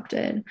just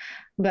adopted,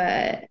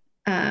 but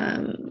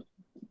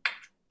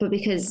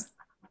because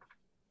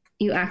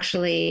you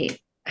actually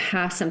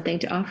have something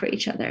to offer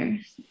each other,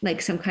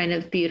 like some kind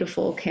of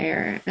beautiful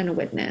care and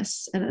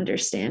witness and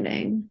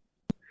understanding.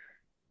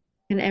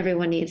 And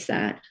everyone needs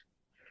that.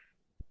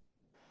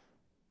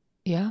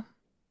 Yeah.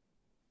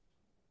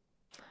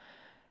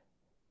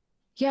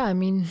 Yeah, I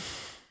mean,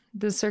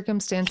 the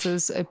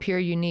circumstances appear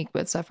unique,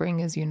 but suffering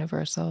is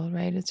universal,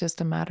 right? It's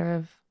just a matter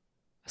of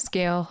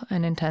scale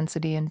and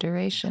intensity and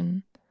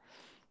duration.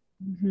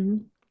 Mm-hmm.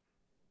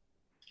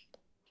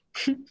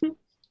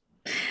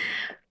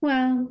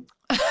 Well,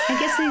 I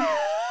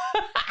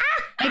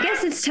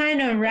guess it's time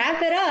to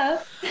wrap it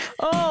up.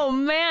 Oh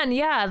man,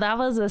 yeah, that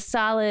was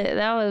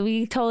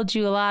we told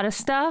you a lot of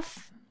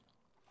stuff.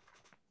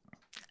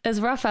 It's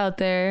rough out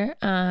there.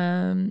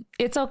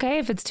 It's okay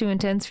if it's too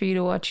intense for you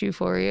to watch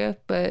Euphoria,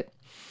 but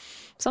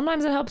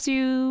sometimes it helps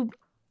you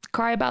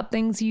cry about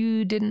things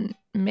you didn't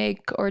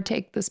make or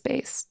take the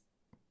space.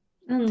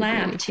 And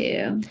laugh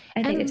too.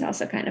 I think it's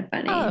also kind of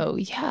funny. Oh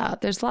yeah.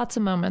 There's lots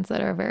of moments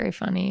that are very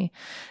funny.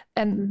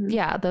 And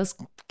yeah, those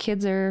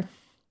kids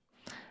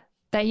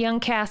that young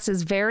cast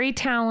is very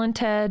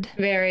talented.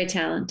 Very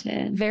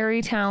talented.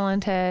 Very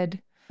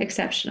talented.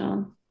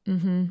 Exceptional.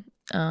 And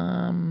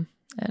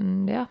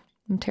yeah,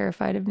 I'm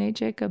terrified of Nate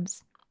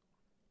Jacobs.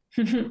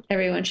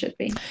 Everyone should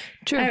be.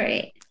 True.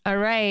 All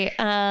right.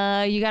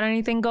 You got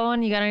anything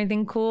going? You got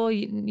anything cool?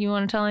 You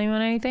want to tell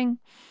anyone anything?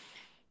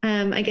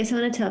 I guess I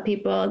want to tell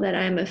people that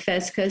I'm a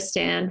Fezco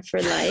stan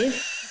for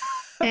life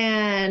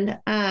and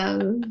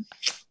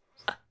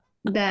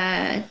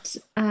that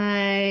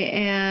I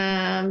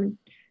am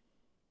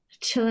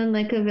chilling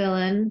like a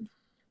villain.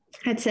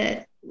 That's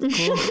it.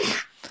 Cool.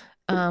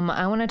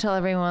 I want to tell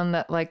everyone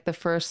that like the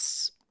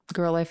first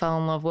girl I fell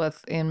in love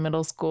with in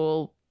middle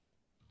school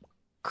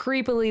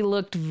creepily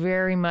looked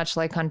very much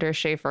like Hunter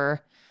Schafer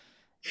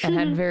and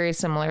had very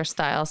similar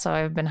style. So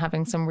I've been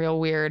having some real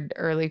weird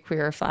early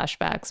queer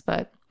flashbacks,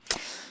 but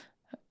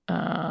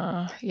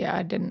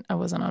yeah, I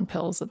wasn't on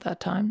pills at that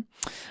time.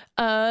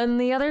 And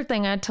the other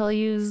thing I'd tell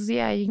you is,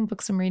 yeah, you can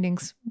book some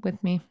readings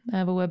with me. I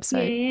have a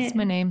website. Yeah. It's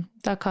my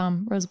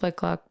name.com, Rose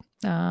Blakelock.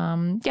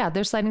 Yeah,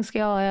 there's sliding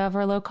scale. I have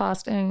our low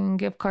cost and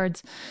gift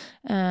cards.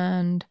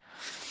 And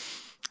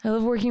I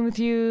love working with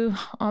you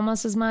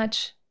almost as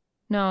much.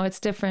 No, it's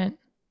different.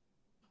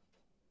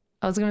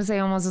 I was going to say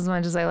almost as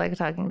much as I like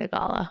talking to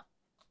Gala.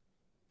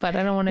 But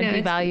I don't want to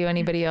devalue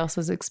anybody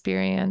else's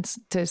experience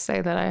to say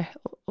that I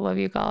love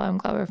you, Gala. I'm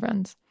glad we're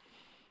friends.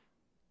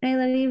 I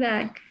love you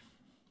back.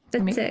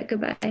 That's it.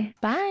 Goodbye.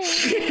 Bye.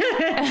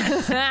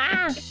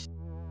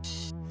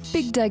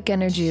 Big Dyke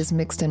Energy is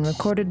mixed and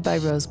recorded by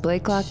Rose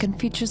Blakelock and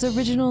features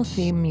original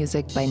theme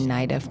music by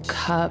Knight of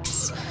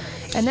Cups.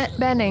 Annette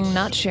Bening,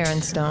 not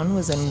Sharon Stone,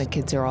 was in The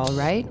Kids Are All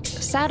Right.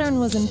 Saturn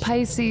was in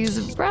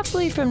Pisces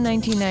roughly from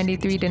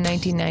 1993 to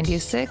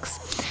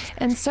 1996.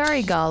 And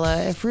sorry,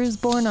 Gala, if Rue's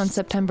born on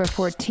September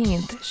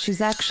 14th,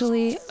 she's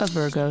actually a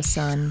Virgo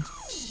sun.